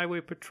 Florida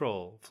Highway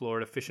Patrol,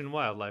 Florida Fish and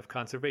Wildlife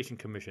Conservation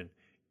Commission,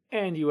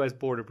 and U.S.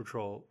 Border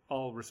Patrol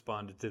all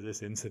responded to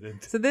this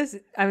incident. So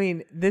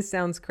this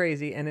sounds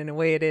crazy, and in a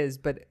way it is,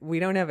 but we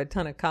don't have a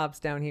ton of cops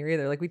down here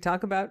either. Like, we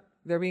talk about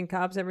there being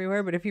cops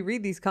everywhere, but if you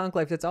read these Konk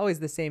Life, it's always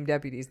the same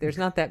deputies. There's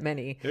not that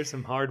many. There's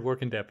some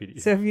hard-working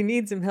deputies. So if you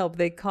need some help,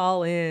 they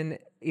call in.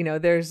 You know,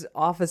 there's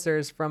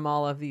officers from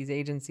all of these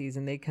agencies,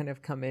 and they kind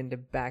of come in to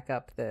back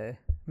up the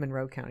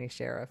Monroe County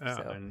Sheriff.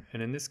 And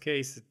in this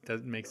case, it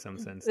doesn't make some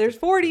sense. There's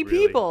 40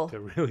 people. To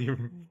really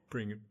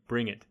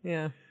bring it.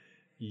 Yeah.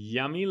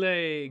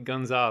 Yamile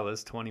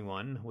Gonzalez,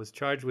 21, was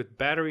charged with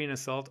battery and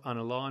assault on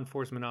a law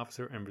enforcement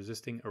officer and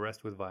resisting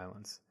arrest with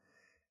violence.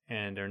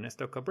 And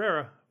Ernesto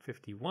Cabrera,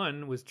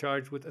 51, was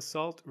charged with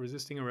assault,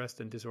 resisting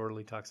arrest, and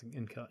disorderly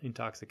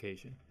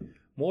intoxication.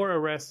 More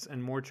arrests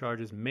and more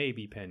charges may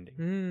be pending.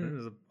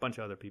 There's a bunch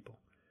of other people.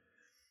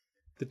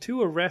 The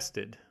 2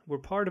 arrested were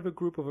part of a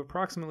group of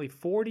approximately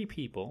 40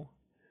 people,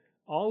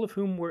 all of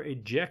whom were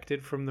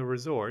ejected from the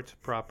resort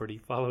property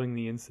following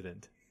the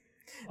incident.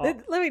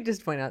 Let me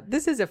just point out,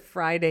 this is a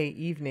Friday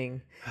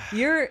evening.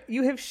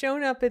 You have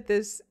shown up at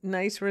this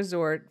nice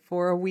resort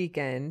for a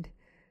weekend,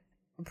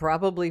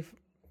 probably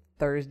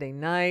Thursday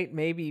night,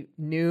 maybe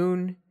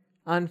noon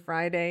on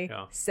Friday,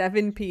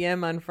 7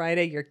 p.m. on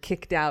Friday. You're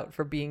kicked out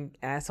for being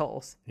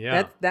assholes.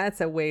 Yeah,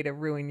 that's a way to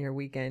ruin your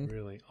weekend.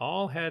 Really,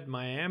 all had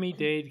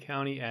Miami-Dade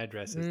County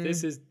addresses.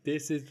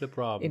 This is the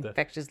problem.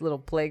 Infectious little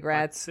plague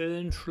rats.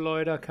 In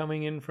Florida,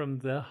 coming in from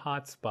the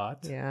hot spot.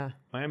 Yeah,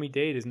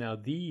 Miami-Dade is now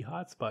the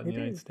hot spot in the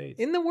United States.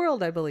 In the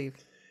world, I believe.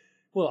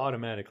 Well,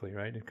 automatically,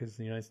 right? Because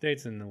the United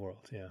States and the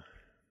world. Yeah.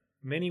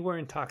 Many were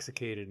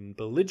intoxicated and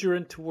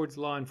belligerent towards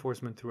law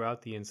enforcement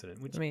throughout the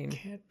incident, which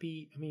can't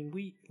be. I mean,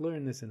 we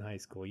learned this in high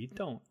school. You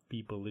don't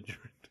be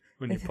belligerent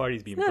when your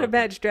party's being broken up. It's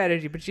not a bad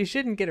strategy, but you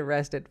shouldn't get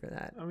arrested for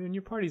that. I mean,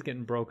 your party's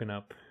getting broken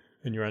up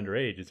and you're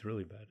underage. It's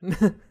really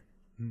bad.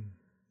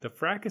 The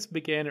fracas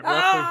began at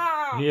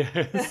roughly...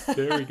 Yes,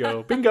 there we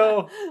go.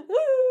 Bingo!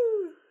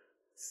 Woo!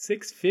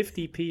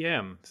 6:50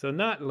 p.m. So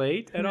not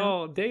late at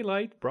all.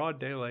 Daylight, broad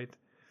daylight.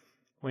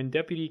 When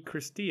Deputy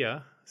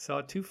Christia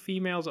saw 2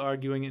 females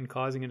arguing and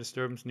causing a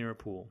disturbance near a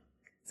pool.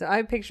 So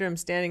I picture them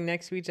standing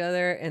next to each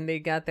other, and they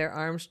got their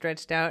arms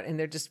stretched out, and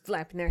they're just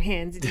flapping their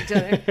hands at each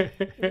other.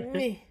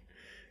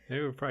 They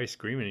were probably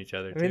screaming at each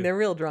other, too. I mean, they're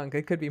real drunk.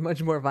 It could be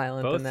much more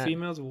violent than that. Both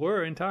females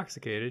were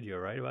intoxicated. You're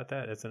right about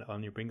that. That's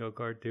on your bingo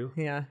card, too.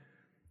 Yeah.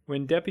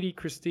 When Deputy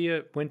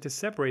Christia went to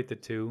separate the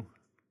 2,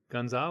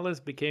 Gonzalez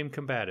became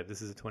combative.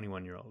 This is a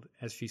 21-year-old.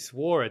 As she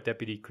swore at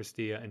Deputy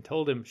Christia and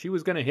told him she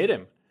was going to hit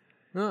him.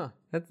 Oh,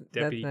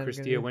 Deputy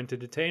Christia went to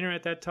detain her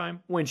at that time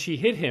when she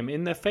hit him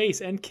in the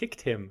face and kicked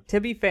him. To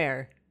be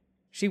fair,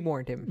 she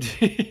warned him.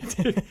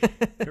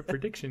 Her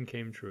prediction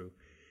came true.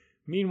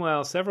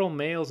 Meanwhile, several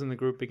males in the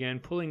group began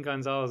pulling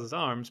Gonzalez's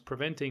arms,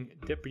 preventing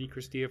Deputy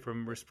Christia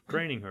from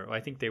restraining her. I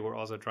think they were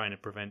also trying to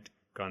prevent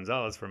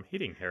Gonzalez from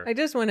hitting her. I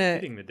just want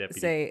to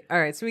say, all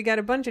right, so we got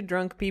a bunch of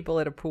drunk people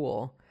at a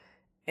pool,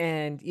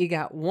 and you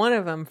got one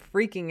of them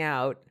freaking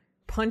out,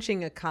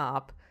 punching a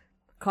cop,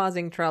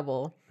 causing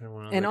trouble,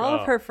 and all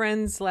of her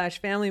friends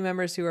 / family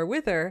members who are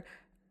with her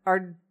a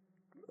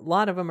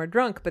lot of them are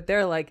drunk, but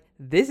they're like,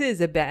 this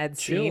is a bad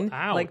scene,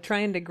 like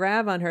trying to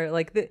grab on her.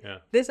 Like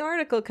this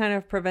article kind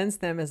of prevents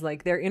them as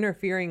like they're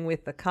interfering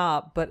with the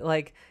cop, but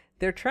like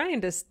they're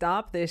trying to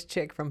stop this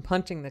chick from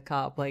punching the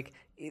cop. Like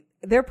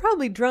they're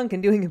probably drunk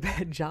and doing a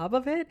bad job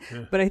of it,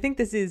 but I think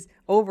this is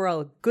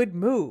overall a good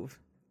move.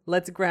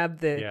 Let's grab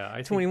the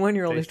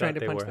 21-year-old who's trying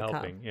to punch the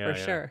cop. For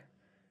sure.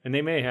 And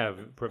they may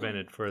have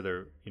prevented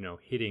further,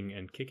 hitting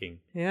and kicking.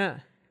 Yeah.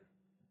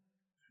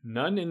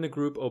 None in the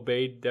group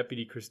obeyed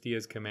Deputy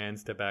Christia's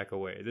commands to back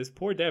away. This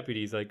poor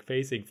deputy's like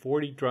facing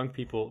 40 drunk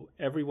people.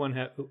 Every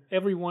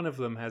one of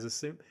them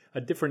has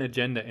a different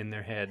agenda in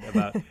their head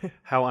about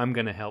how I'm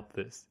going to help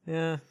this.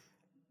 Yeah.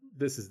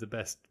 This is the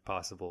best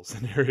possible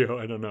scenario.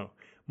 I don't know.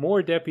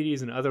 More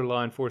deputies and other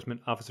law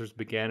enforcement officers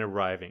began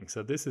arriving.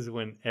 So this is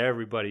when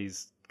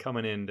everybody's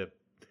coming in to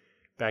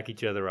back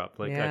each other up.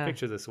 Like I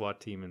picture the SWAT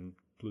team in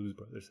Blues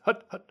Brothers.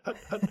 Hut, hut, hut,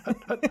 hut, hut,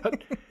 hut,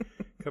 hut.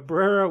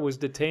 Cabrera was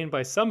detained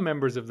by some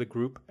members of the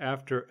group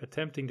after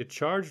attempting to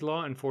charge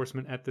law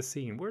enforcement at the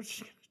scene. What's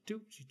she going to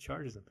do? She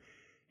charges them.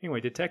 Anyway,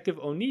 Detective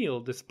O'Neill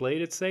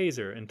displayed its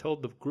taser and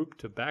told the group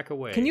to back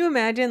away. Can you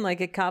imagine,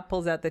 like, a cop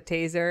pulls out the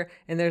taser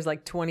and there's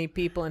like 20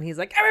 people and he's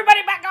like,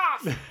 everybody back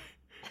off!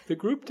 The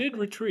group did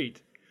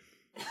retreat.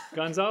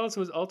 Gonzalez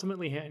was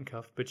ultimately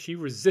handcuffed, but she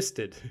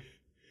resisted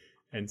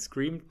and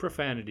screamed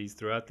profanities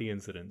throughout the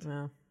incident.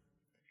 Wow.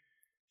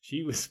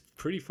 She was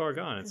pretty far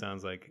gone, it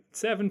sounds like.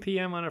 7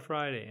 p.m. on a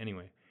Friday.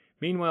 Anyway.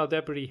 Meanwhile,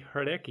 Deputy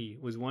Hradecki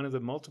was one of the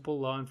multiple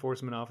law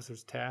enforcement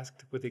officers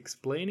tasked with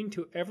explaining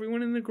to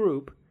everyone in the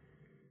group,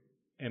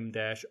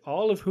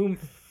 all of whom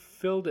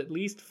filled at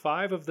least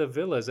 5 of the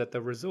villas at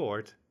the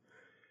resort,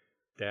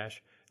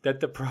 that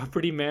the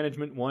property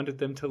management wanted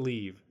them to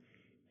leave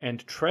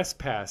and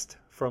trespassed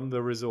from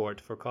the resort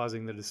for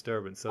causing the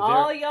disturbance. So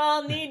all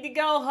y'all need to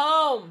go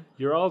home.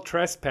 You're all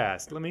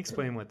trespassed. Let me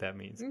explain what that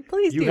means.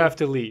 Please You have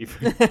to leave.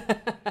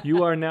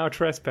 You are now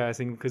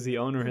trespassing because the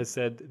owner has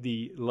said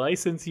the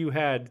license you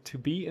had to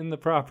be in the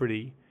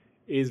property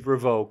is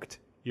revoked.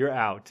 You're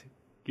out.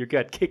 You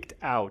got kicked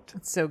out.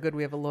 It's so good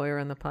we have a lawyer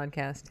on the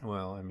podcast.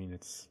 Well, I mean,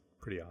 it's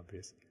pretty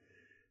obvious.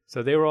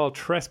 So they were all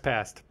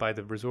trespassed by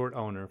the resort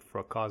owner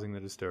for causing the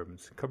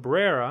disturbance.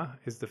 Cabrera,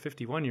 is the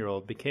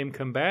 51-year-old, became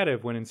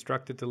combative when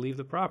instructed to leave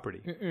the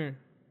property.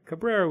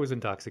 Cabrera was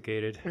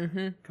intoxicated.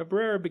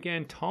 Cabrera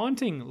began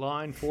taunting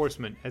law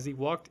enforcement as he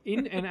walked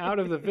in and out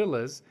of the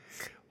villas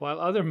while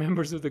other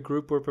members of the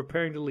group were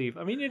preparing to leave.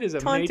 I mean, it is a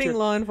Taunting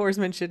law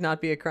enforcement should not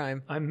be a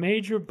crime. A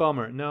major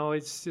bummer. No,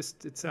 it's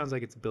just, it sounds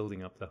like it's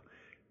building up, though.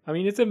 I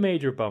mean, it's a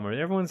major bummer.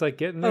 Everyone's like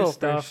getting their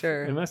stuff. For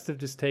sure. It must have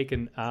just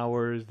taken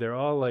hours. They're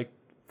all like,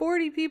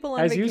 40 people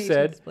on as vacation you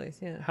said, at this place.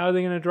 Yeah. How are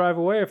they going to drive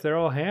away if they're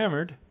all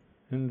hammered?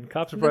 And the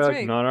cops are probably like,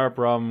 right. not our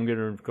problem. Get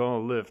her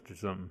call a lift or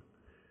something.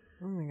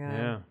 Oh my god.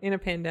 Yeah. In a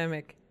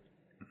pandemic.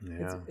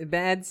 Yeah. It's a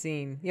bad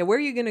scene. Yeah, where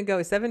are you going to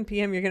go? 7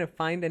 p.m. you're going to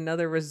find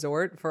another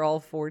resort for all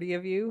 40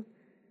 of you?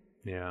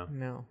 Yeah.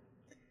 No.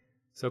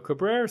 So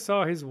Cabrera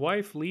saw his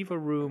wife leave a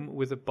room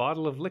with a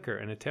bottle of liquor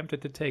and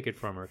attempted to take it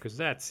from her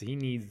because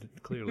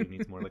clearly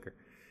needs more liquor.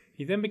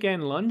 He then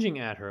began lunging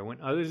at her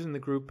when others in the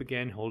group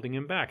began holding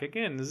him back.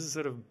 Again, this is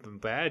sort of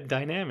bad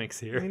dynamics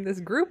here. I mean, this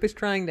group is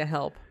trying to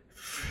help.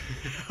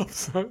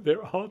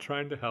 They're all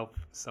trying to help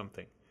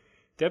something.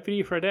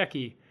 Deputy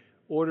Hradecki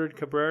ordered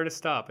Cabrera to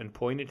stop and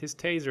pointed his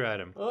taser at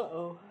him.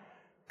 Uh-oh.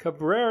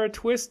 Cabrera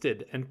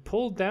twisted and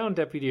pulled down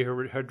Deputy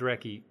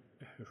Hradecki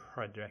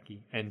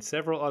and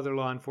several other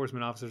law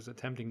enforcement officers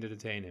attempting to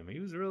detain him. He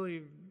was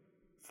really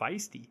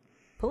feisty.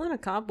 Pulling a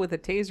cop with a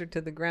taser to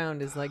the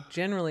ground is like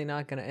generally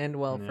not going to end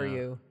well for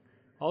you.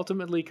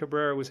 Ultimately,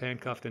 Cabrera was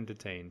handcuffed and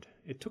detained.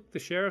 It took the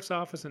sheriff's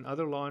office and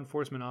other law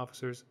enforcement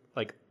officers,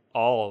 like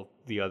all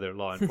the other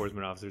law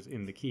enforcement officers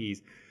in the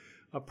Keys,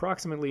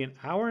 approximately an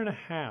hour and a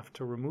half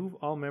to remove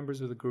all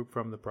members of the group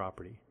from the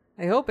property.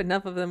 I hope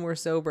enough of them were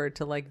sober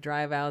to like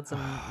drive out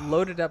some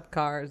loaded up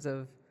cars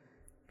of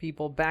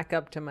people back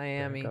up to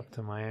Miami. Back up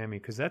to Miami,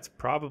 because that's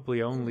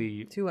probably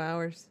only 2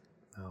 hours.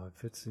 Oh,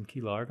 if it's in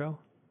Key Largo?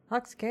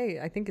 Hawks Cay,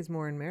 I think, is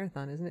more in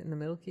Marathon, isn't it, in the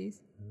Middle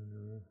Keys?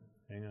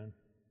 Hang on.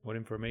 What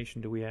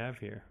information do we have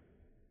here?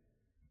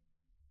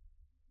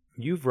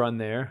 You've run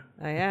there.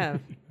 I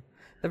have.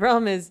 The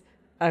problem is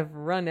I've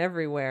run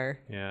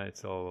everywhere. Yeah,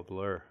 it's all a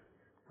blur.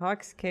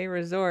 Hawks Cay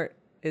Resort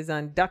is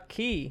on Duck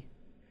Key.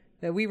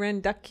 That we ran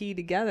Duck Key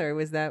together.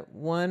 Was that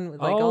one with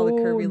like all the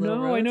curvy little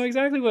roads? I know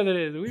exactly what it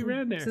is. We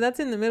ran there. So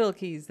that's in the Middle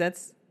Keys.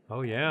 That's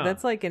like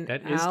an hour.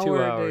 That is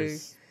 2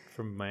 hours.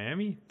 From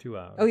Miami, 2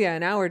 hours. Oh, yeah,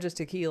 an hour just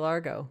to Key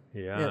Largo.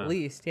 Yeah. At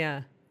least,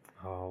 yeah.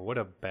 Oh, what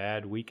a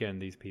bad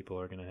weekend these people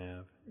are going to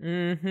have.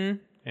 Mm-hmm.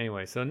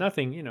 Anyway, so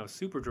nothing,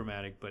 super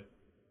dramatic, but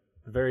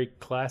a very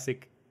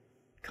classic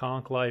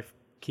Konk Life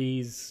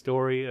Keys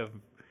story of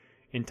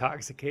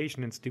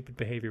intoxication and stupid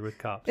behavior with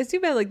cops. It's too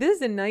bad. Like, this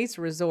is a nice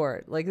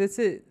resort. Like, this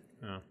is,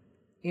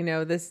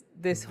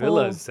 this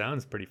Villas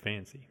sounds pretty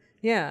fancy.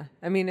 Yeah.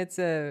 I mean,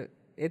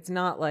 it's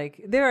not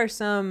like, there are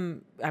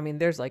some, I mean,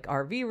 there's like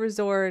RV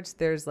resorts.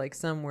 There's like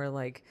some where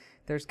like,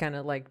 there's kind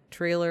of like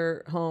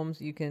trailer homes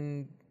you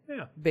can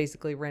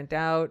basically rent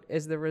out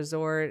as the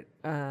resort,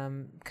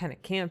 kind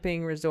of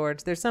camping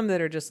resorts. There's some that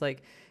are just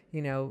like,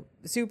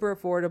 super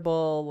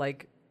affordable,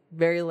 like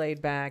very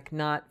laid back,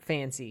 not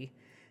fancy.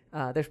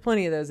 There's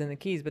plenty of those in the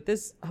Keys, but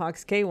this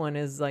Hawks Cay one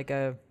is like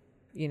a,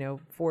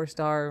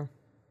 4-star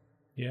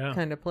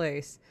kind of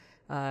place.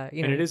 And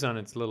it is on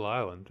its little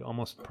island,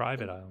 almost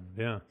private island.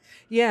 Yeah.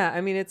 Yeah.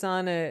 I mean, it's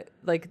on to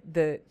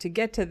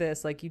get to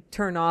this, like you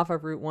turn off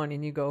of Route 1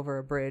 and you go over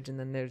a bridge and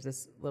then there's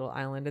this little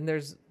island and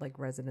there's like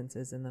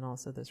residences and then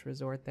also this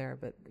resort there.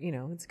 But,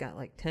 it's got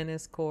like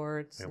tennis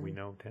courts. Yeah, we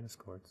know tennis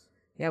courts.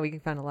 Yeah, we can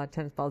find a lot of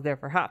tennis balls there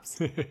for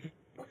hops.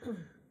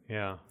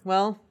 Yeah.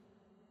 Well.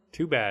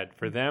 Too bad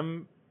for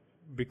them,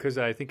 because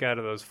I think out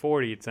of those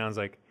 40, it sounds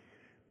like,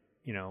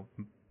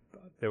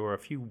 there were a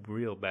few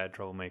real bad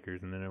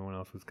troublemakers, and then everyone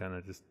else was kind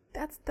of just...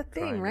 That's the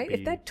thing, right?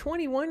 If that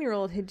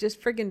 21-year-old had just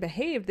friggin'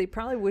 behaved, they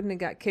probably wouldn't have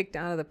got kicked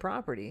out of the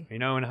property.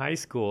 In high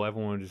school,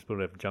 everyone just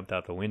would have jumped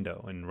out the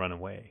window and run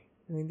away.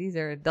 I mean, these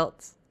are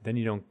adults. Then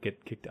you don't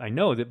get kicked. I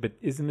know that, but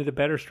isn't it a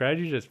better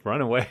strategy to just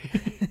run away?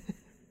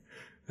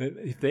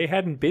 If they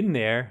hadn't been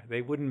there,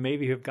 they wouldn't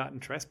maybe have gotten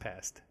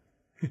trespassed.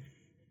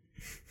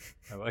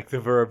 I like the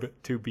verb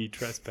to be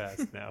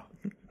trespassed now.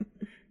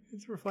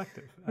 It's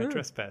reflective. I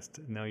trespassed.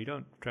 No, you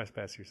don't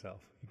trespass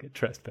yourself. You get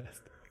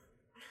trespassed.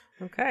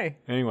 Okay.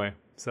 Anyway,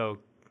 so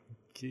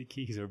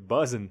keys are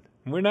buzzing.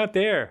 We're not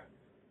there,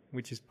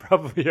 which is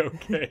probably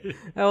okay.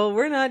 Oh,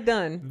 we're not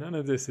done. None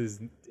of this is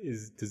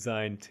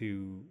designed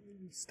to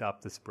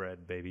stop the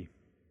spread, baby.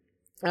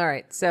 All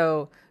right.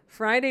 So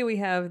Friday we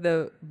have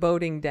the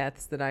boating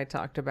deaths that I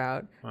talked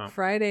about. Wow.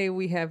 Friday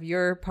we have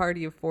your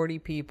party of 40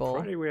 people.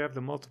 Friday we have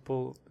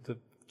the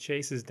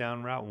chases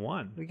down Route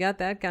 1. We got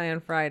that guy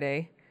on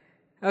Friday.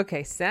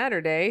 Okay,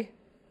 Saturday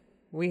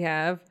we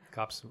have...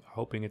 Cops are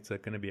hoping it's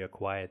going to be a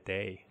quiet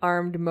day.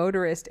 Armed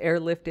motorist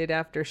airlifted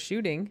after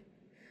shooting.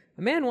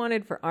 A man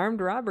wanted for armed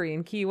robbery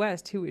in Key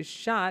West who was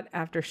shot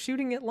after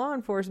shooting at law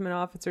enforcement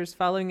officers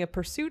following a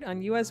pursuit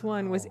on US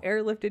 1 was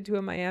airlifted to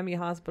a Miami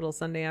hospital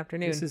Sunday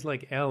afternoon. This is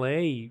like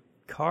L.A.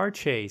 car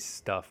chase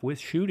stuff with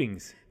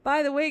shootings.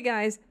 By the way,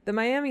 guys, the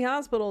Miami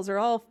hospitals are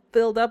all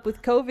filled up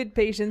with COVID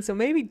patients, so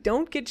maybe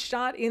don't get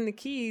shot in the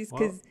Keys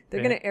because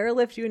they're going to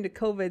airlift you into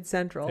COVID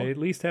Central. They at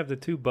least have the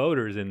 2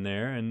 boaters in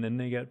there, and then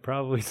they got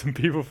probably some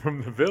people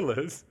from the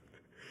villas.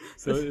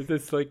 So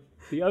it's like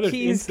the other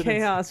Keys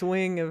chaos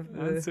wing of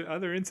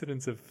other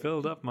incidents have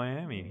filled up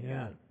Miami.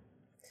 Yeah.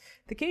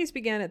 The case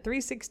began at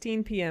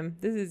 3:16 p.m.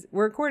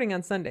 We're recording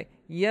on Sunday.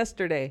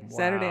 Yesterday,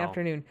 Saturday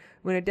afternoon,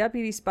 when a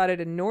deputy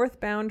spotted a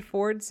northbound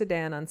Ford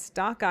sedan on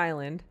Stock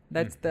Island.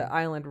 That's the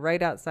island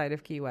right outside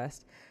of Key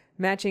West,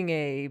 matching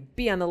a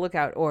be on the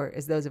lookout, or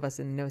as those of us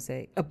in the know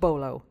say, a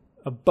bolo.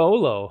 A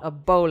bolo? A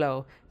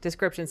bolo.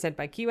 Description sent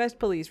by Key West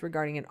police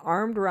regarding an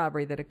armed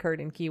robbery that occurred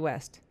in Key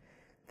West.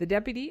 The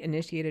deputy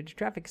initiated a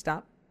traffic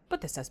stop,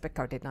 but the suspect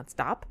car did not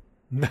stop.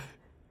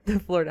 The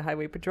Florida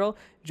Highway Patrol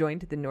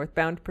joined the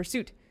northbound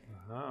pursuit.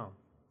 Oh.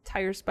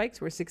 Tire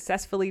spikes were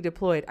successfully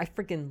deployed. I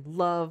freaking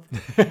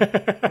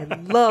I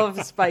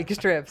love spike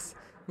strips.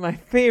 My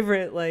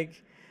favorite,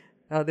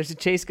 there's a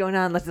chase going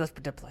on. Let's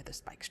deploy the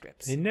spike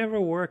strips. They never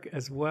work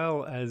as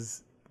well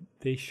as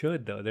they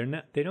should, though.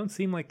 They don't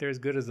seem like they're as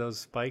good as those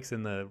spikes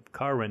in the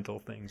car rental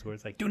things where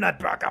it's like, do not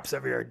block up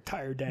severe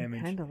tire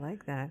damage. I kind of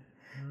like that.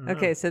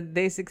 Okay, so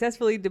they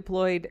successfully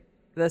deployed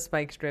the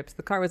spike strips.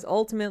 The car was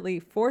ultimately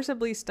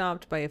forcibly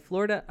stopped by a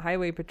Florida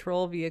Highway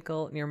Patrol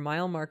vehicle near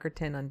mile marker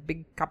 10 on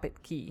Big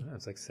Coppet Key.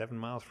 It's like 7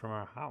 miles from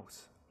our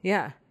house.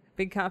 Yeah.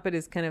 Big Coppet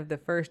is kind of the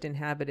first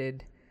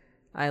inhabited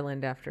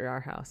island after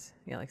our house.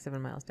 Yeah, like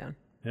 7 miles down.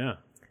 Yeah.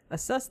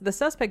 The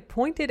suspect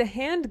pointed a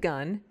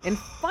handgun and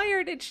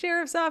fired at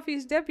Sheriff's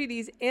Office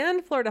deputies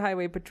and Florida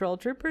Highway Patrol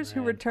troopers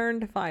who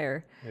returned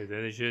fire.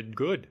 They should.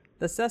 Good.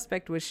 The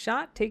suspect was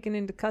shot, taken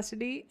into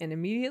custody, and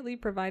immediately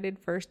provided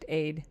first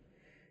aid.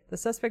 The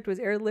suspect was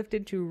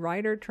airlifted to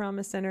Ryder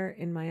Trauma Center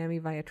in Miami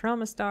via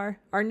Trauma Star.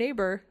 Our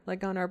neighbor,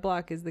 on our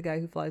block, is the guy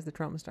who flies the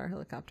Trauma Star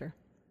helicopter.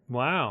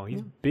 Wow,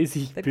 he's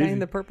busy. That guy in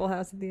the purple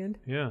house at the end?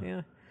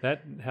 Yeah.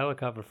 That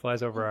helicopter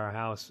flies over our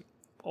house,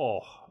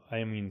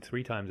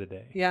 3 times a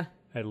day. Yeah.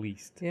 At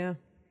least. Yeah.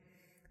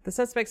 The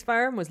suspect's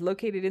firearm was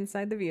located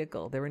inside the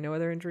vehicle. There were no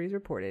other injuries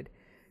reported.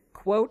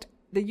 Quote,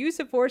 the use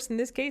of force in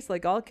this case,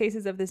 like all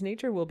cases of this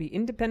nature, will be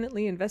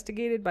independently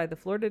investigated by the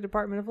Florida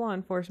Department of Law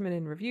Enforcement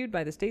and reviewed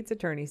by the state's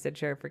attorney, said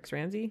Sheriff Rick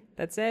Ramsey.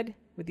 That said,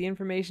 with the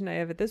information I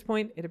have at this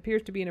point, it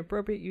appears to be an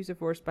appropriate use of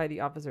force by the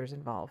officers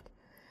involved.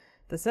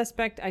 The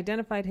suspect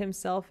identified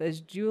himself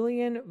as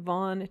Julian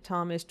Vaughn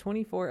Thomas,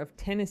 24, of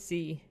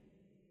Tennessee.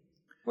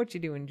 What you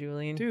doing,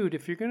 Julian? Dude,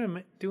 if you're going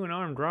to do an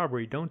armed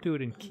robbery, don't do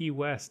it in Key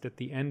West at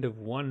the end of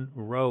one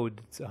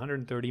road. It's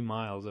 130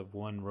 miles of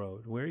one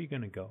road. Where are you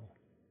going to go?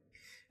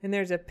 And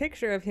there's a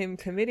picture of him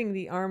committing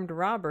the armed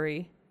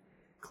robbery.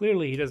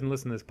 Clearly, he doesn't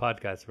listen to this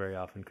podcast very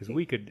often because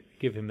we could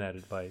give him that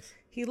advice.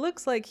 He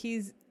looks like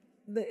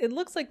it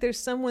looks like there's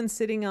someone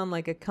sitting on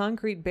a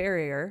concrete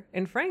barrier.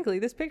 And frankly,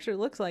 this picture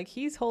looks like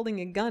he's holding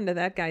a gun to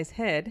that guy's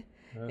head.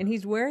 And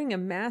he's wearing a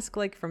mask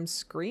from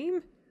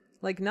Scream.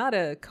 Not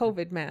a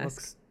COVID mask.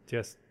 Looks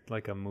just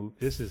like a movie.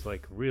 This is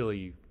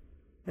really...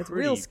 It's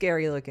real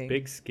scary looking.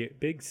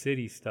 Big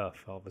city stuff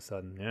all of a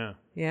sudden, yeah.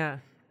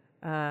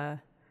 Yeah.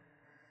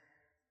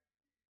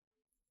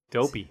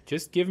 Dopey.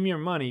 Just give him your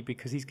money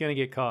because he's going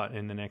to get caught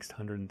in the next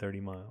 130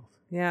 miles.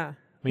 Yeah.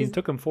 It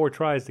took him 4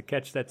 tries to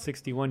catch that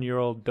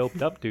 61-year-old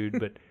doped up dude,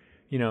 but,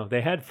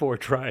 they had 4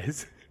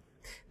 tries.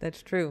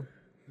 That's true.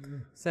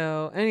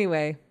 So,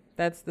 anyway,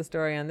 that's the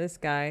story on this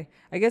guy.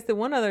 I guess the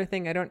one other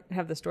thing, I don't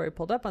have the story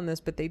pulled up on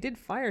this, but they did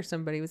fire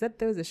somebody.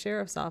 There was a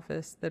sheriff's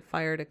office that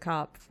fired a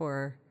cop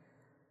for...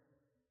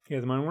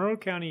 Yeah, the Monroe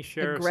County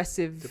Sheriff's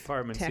aggressive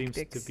Department tactics.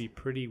 Seems to be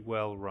pretty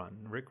well run.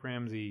 Rick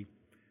Ramsey...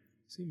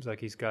 Seems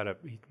like he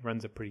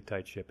runs a pretty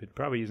tight ship. It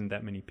probably isn't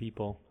that many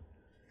people.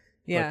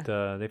 Yeah.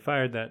 But they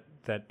fired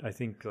that I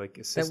think like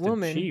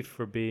assistant chief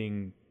for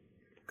being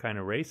kind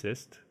of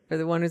racist. For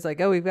the one who's like,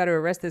 oh, we've got to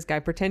arrest this guy.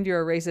 Pretend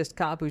you're a racist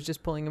cop who's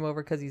just pulling him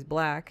over because he's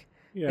black.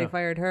 Yeah. They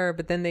fired her,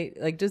 but then they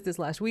like just this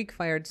last week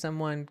fired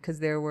someone because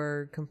there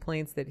were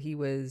complaints that he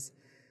was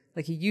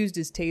like he used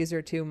his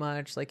taser too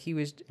much. Like he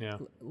was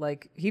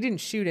like he didn't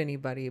shoot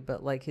anybody,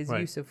 but like his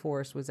use of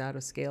force was out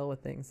of scale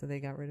with things. So they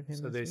got rid of him.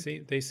 So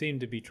they seem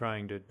to be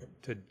trying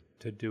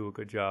to do a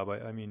good job.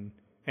 I mean,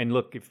 and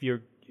look, if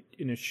you're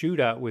in a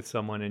shootout with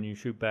someone and you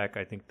shoot back,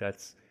 I think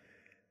that's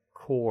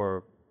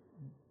core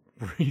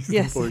reason.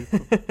 Yes.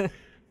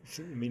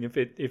 I mean, if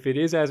it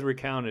is as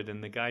recounted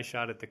and the guy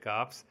shot at the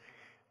cops,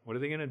 what are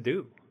they gonna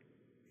do?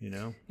 You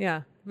know?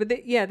 Yeah, but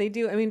they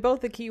do. I mean, both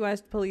the Key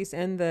West police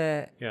and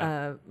the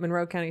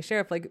Monroe County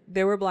Sheriff, like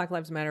there were Black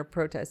Lives Matter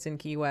protests in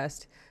Key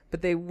West,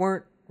 but they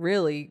weren't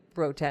really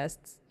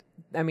protests.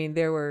 I mean,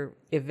 there were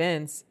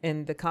events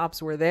and the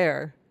cops were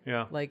there.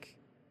 Yeah. Like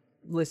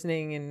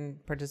listening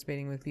and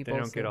participating with people. They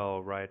don't get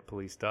all riot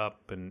policed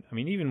up, and I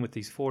mean, even with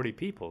these 40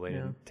 people, they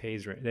didn't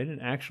taser. They didn't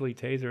actually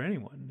taser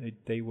anyone.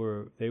 They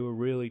were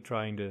really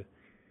trying to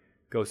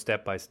go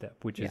step by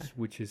step, which is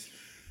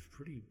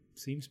pretty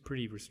seems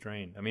pretty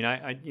restrained. I mean,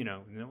 I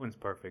no one's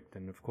perfect,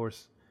 and of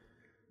course.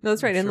 No,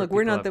 that's right. And look,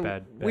 we're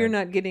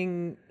not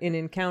getting in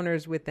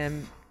encounters with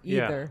them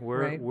either.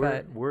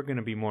 Yeah, we're going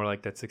to be more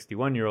like that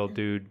 61-year-old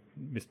dude,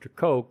 Mr.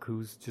 Coke,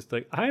 who's just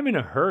like, I'm in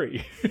a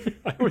hurry.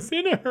 I was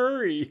in a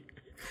hurry.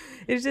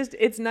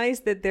 It's nice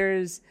that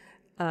there's,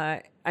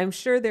 I'm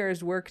sure there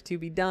is work to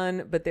be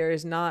done, but there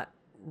is not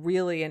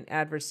really an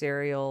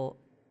adversarial.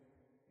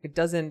 It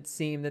doesn't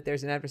seem that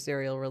there's an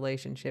adversarial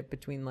relationship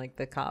between like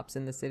the cops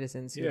and the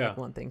citizens who like,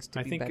 want things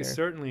to be better. I think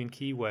certainly in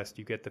Key West,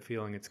 you get the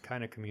feeling it's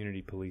kind of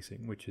community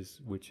policing, which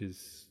is,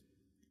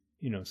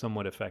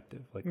 somewhat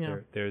effective. Like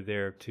they're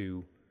there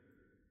to,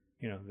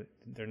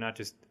 they're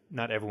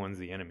not everyone's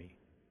the enemy.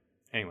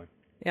 Anyway.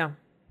 Yeah,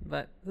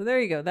 but so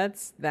there you go.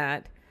 That's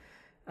that.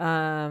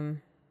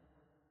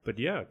 But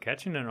yeah,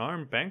 catching an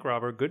armed bank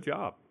robber, good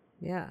job.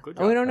 Yeah. Good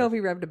job, we don't know if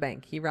he robbed a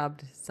bank. He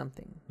robbed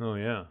something. Oh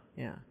yeah.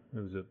 Yeah. It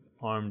was a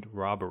armed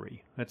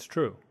robbery. That's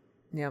true.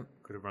 Yep.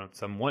 Could have robbed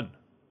someone.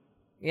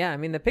 Yeah, I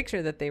mean, the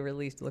picture that they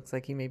released looks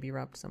like he maybe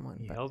robbed someone.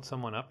 He held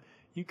someone up.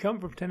 You come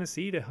from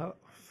Tennessee to come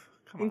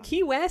on. In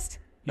Key West?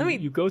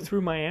 You go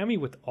through Miami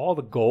with all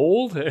the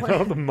gold and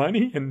all the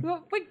money and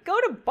wait, go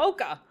to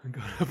Boca. Go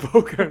to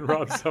Boca and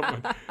rob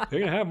someone. They're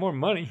gonna have more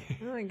money.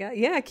 Oh my god!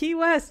 Yeah, Key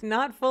West,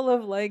 not full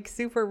of like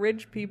super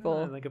rich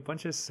people. Like a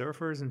bunch of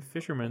surfers and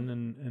fishermen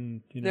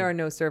and There are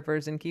no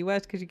surfers in Key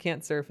West because you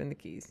can't surf in the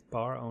Keys.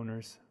 Bar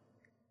owners.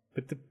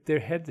 But their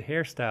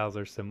hairstyles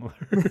are similar.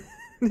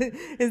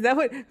 Is that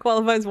what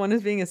qualifies one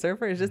as being a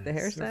surfer? Is just the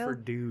hairstyle? Surfer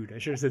dude. I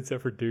should have said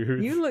surfer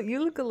dude. You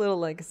look a little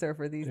like a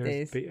surfer these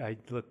days. I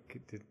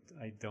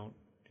don't.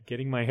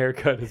 Getting my hair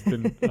cut has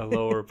been a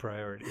lower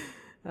priority.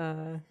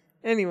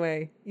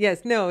 Anyway,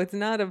 yes, no, it's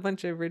not a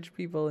bunch of rich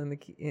people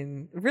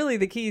in really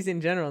the Keys in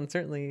general, and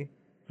certainly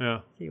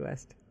Key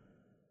West.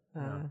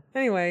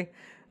 Anyway,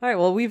 all right.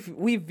 Well,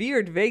 we've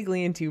veered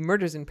vaguely into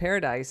Murders in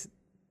Paradise.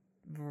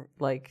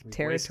 Like We've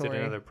territory.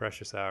 Wasted another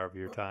precious hour of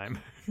your time.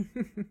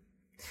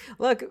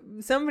 Look,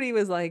 somebody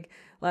was like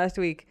last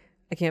week,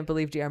 I can't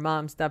believe GR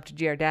Mom stopped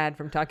GR Dad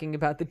from talking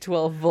about the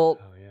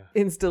 12-volt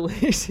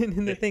installation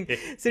in the thing.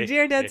 So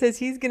GR Dad says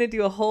he's going to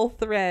do a whole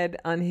thread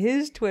on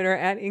his Twitter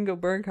at Ingo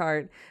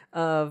Burghardt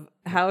of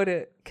how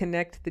to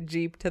connect the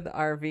Jeep to the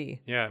RV.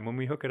 Yeah, and when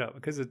we hook it up,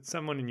 because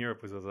someone in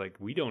Europe was like,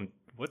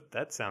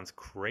 that sounds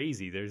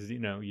crazy. There's,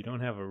 you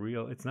don't have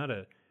it's not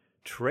a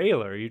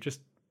trailer. You're just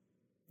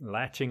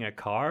latching a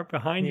car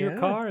behind your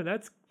car.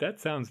 That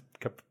sounds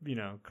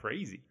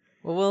crazy.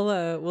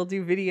 Well, we'll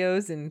do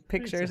videos and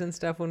pictures and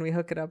stuff when we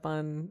hook it up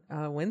on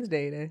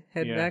Wednesday to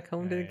head back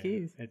home to the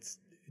Keys. It's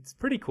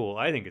pretty cool.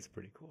 I think it's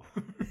pretty cool.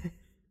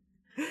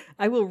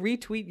 I will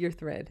retweet your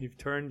thread. You've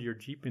turned your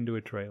Jeep into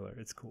a trailer.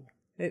 It's cool.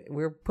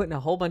 We're putting a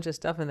whole bunch of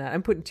stuff in that.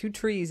 I'm putting 2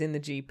 trees in the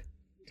Jeep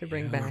to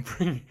bring back.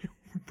 We're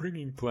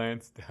bringing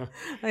plants down.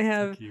 I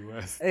have Key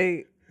West.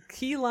 A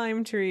key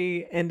lime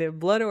tree and a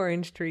blood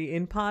orange tree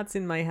in pots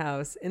in my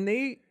house, and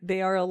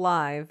they are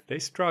alive. They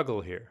struggle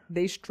here.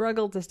 They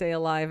struggle to stay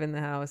alive in the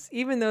house,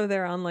 even though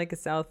they're on like a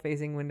south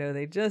facing window.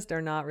 They just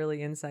are not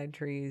really inside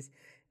trees,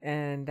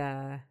 and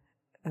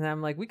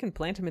I'm like, we can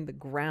plant them in the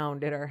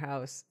ground at our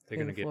house. They're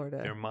gonna get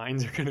Florida. Their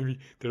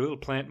little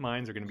plant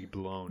mines are gonna be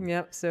blown.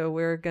 Yep. So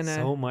we're gonna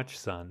so much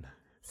sun.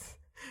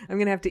 I'm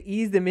gonna have to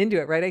ease them into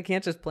it, right? I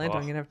can't just plant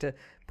them. I'm gonna have to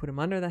put them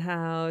under the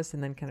house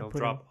and then kind of put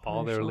drop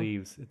all their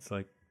leaves. It's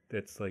like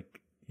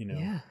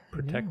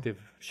protective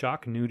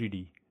shock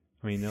nudity.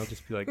 I mean, they'll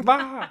just be like,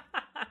 bah!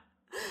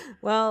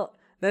 Well,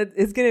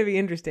 it's going to be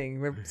interesting.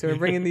 We're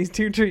bringing these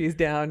 2 trees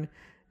down.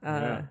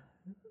 It's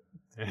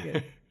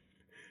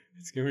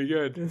going to be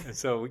good. And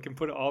so we can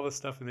put all the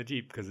stuff in the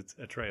Jeep because it's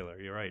a trailer.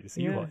 You're right. It's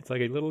a U-Haul. It's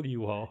like a little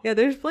U-Haul. Yeah,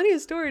 there's plenty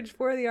of storage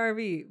for the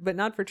RV, but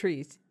not for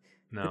trees.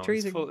 No, the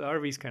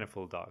RV's kind of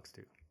full of dogs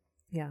too.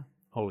 Yeah.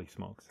 Holy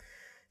smokes.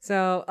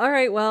 So, all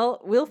right,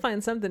 well, we'll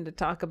find something to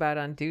talk about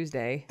on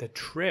Tuesday. The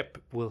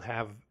trip will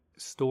have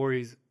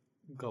stories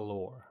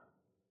galore.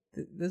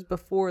 This is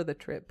before the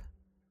trip.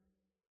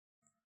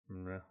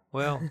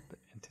 Well, the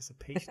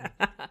anticipation.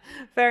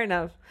 Fair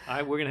enough.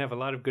 We're going to have a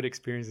lot of good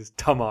experiences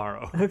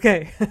tomorrow.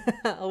 Okay.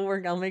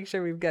 I'll make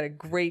sure we've got a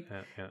great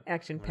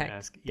action-packed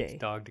ask day. Each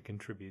dog to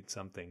contribute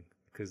something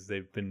because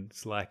they've been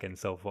slacking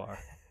so far.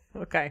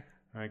 Okay.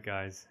 All right,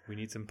 guys. We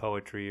need some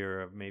poetry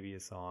or maybe a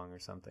song or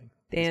something.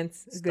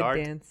 Dance. A good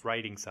dance. Start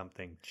writing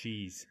something.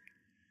 Jeez.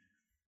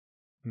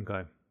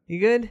 Okay. You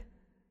good?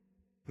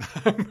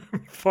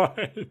 I'm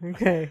fine.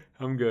 Okay.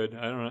 I'm good.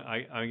 I don't know.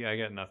 I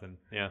got nothing.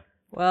 Yeah.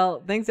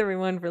 Well, thanks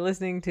everyone for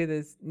listening to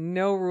this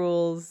no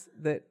rules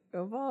that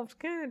evolved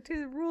kind of to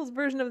the rules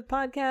version of the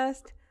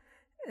podcast.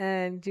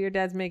 And your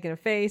dad's making a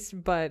face,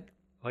 but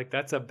like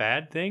that's a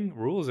bad thing?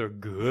 Rules are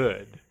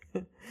good.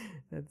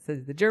 That's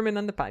the German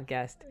on the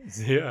podcast.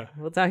 Yeah.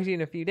 We'll talk to you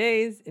in a few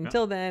days.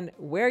 Until then,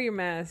 wear your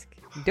mask.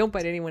 Don't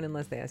bite anyone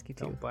unless they ask you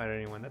to. Don't bite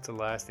anyone. That's the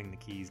last thing the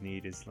Keys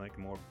need is like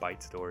more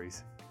bite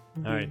stories.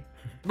 All right.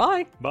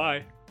 Bye.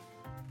 Bye.